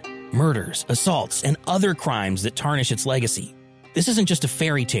misconduct. Murders, assaults, and other crimes that tarnish its legacy. This isn't just a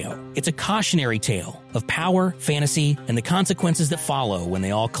fairy tale, it's a cautionary tale of power, fantasy, and the consequences that follow when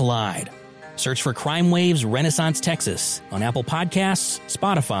they all collide. Search for Crime Waves Renaissance Texas on Apple Podcasts,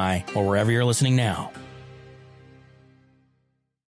 Spotify, or wherever you're listening now.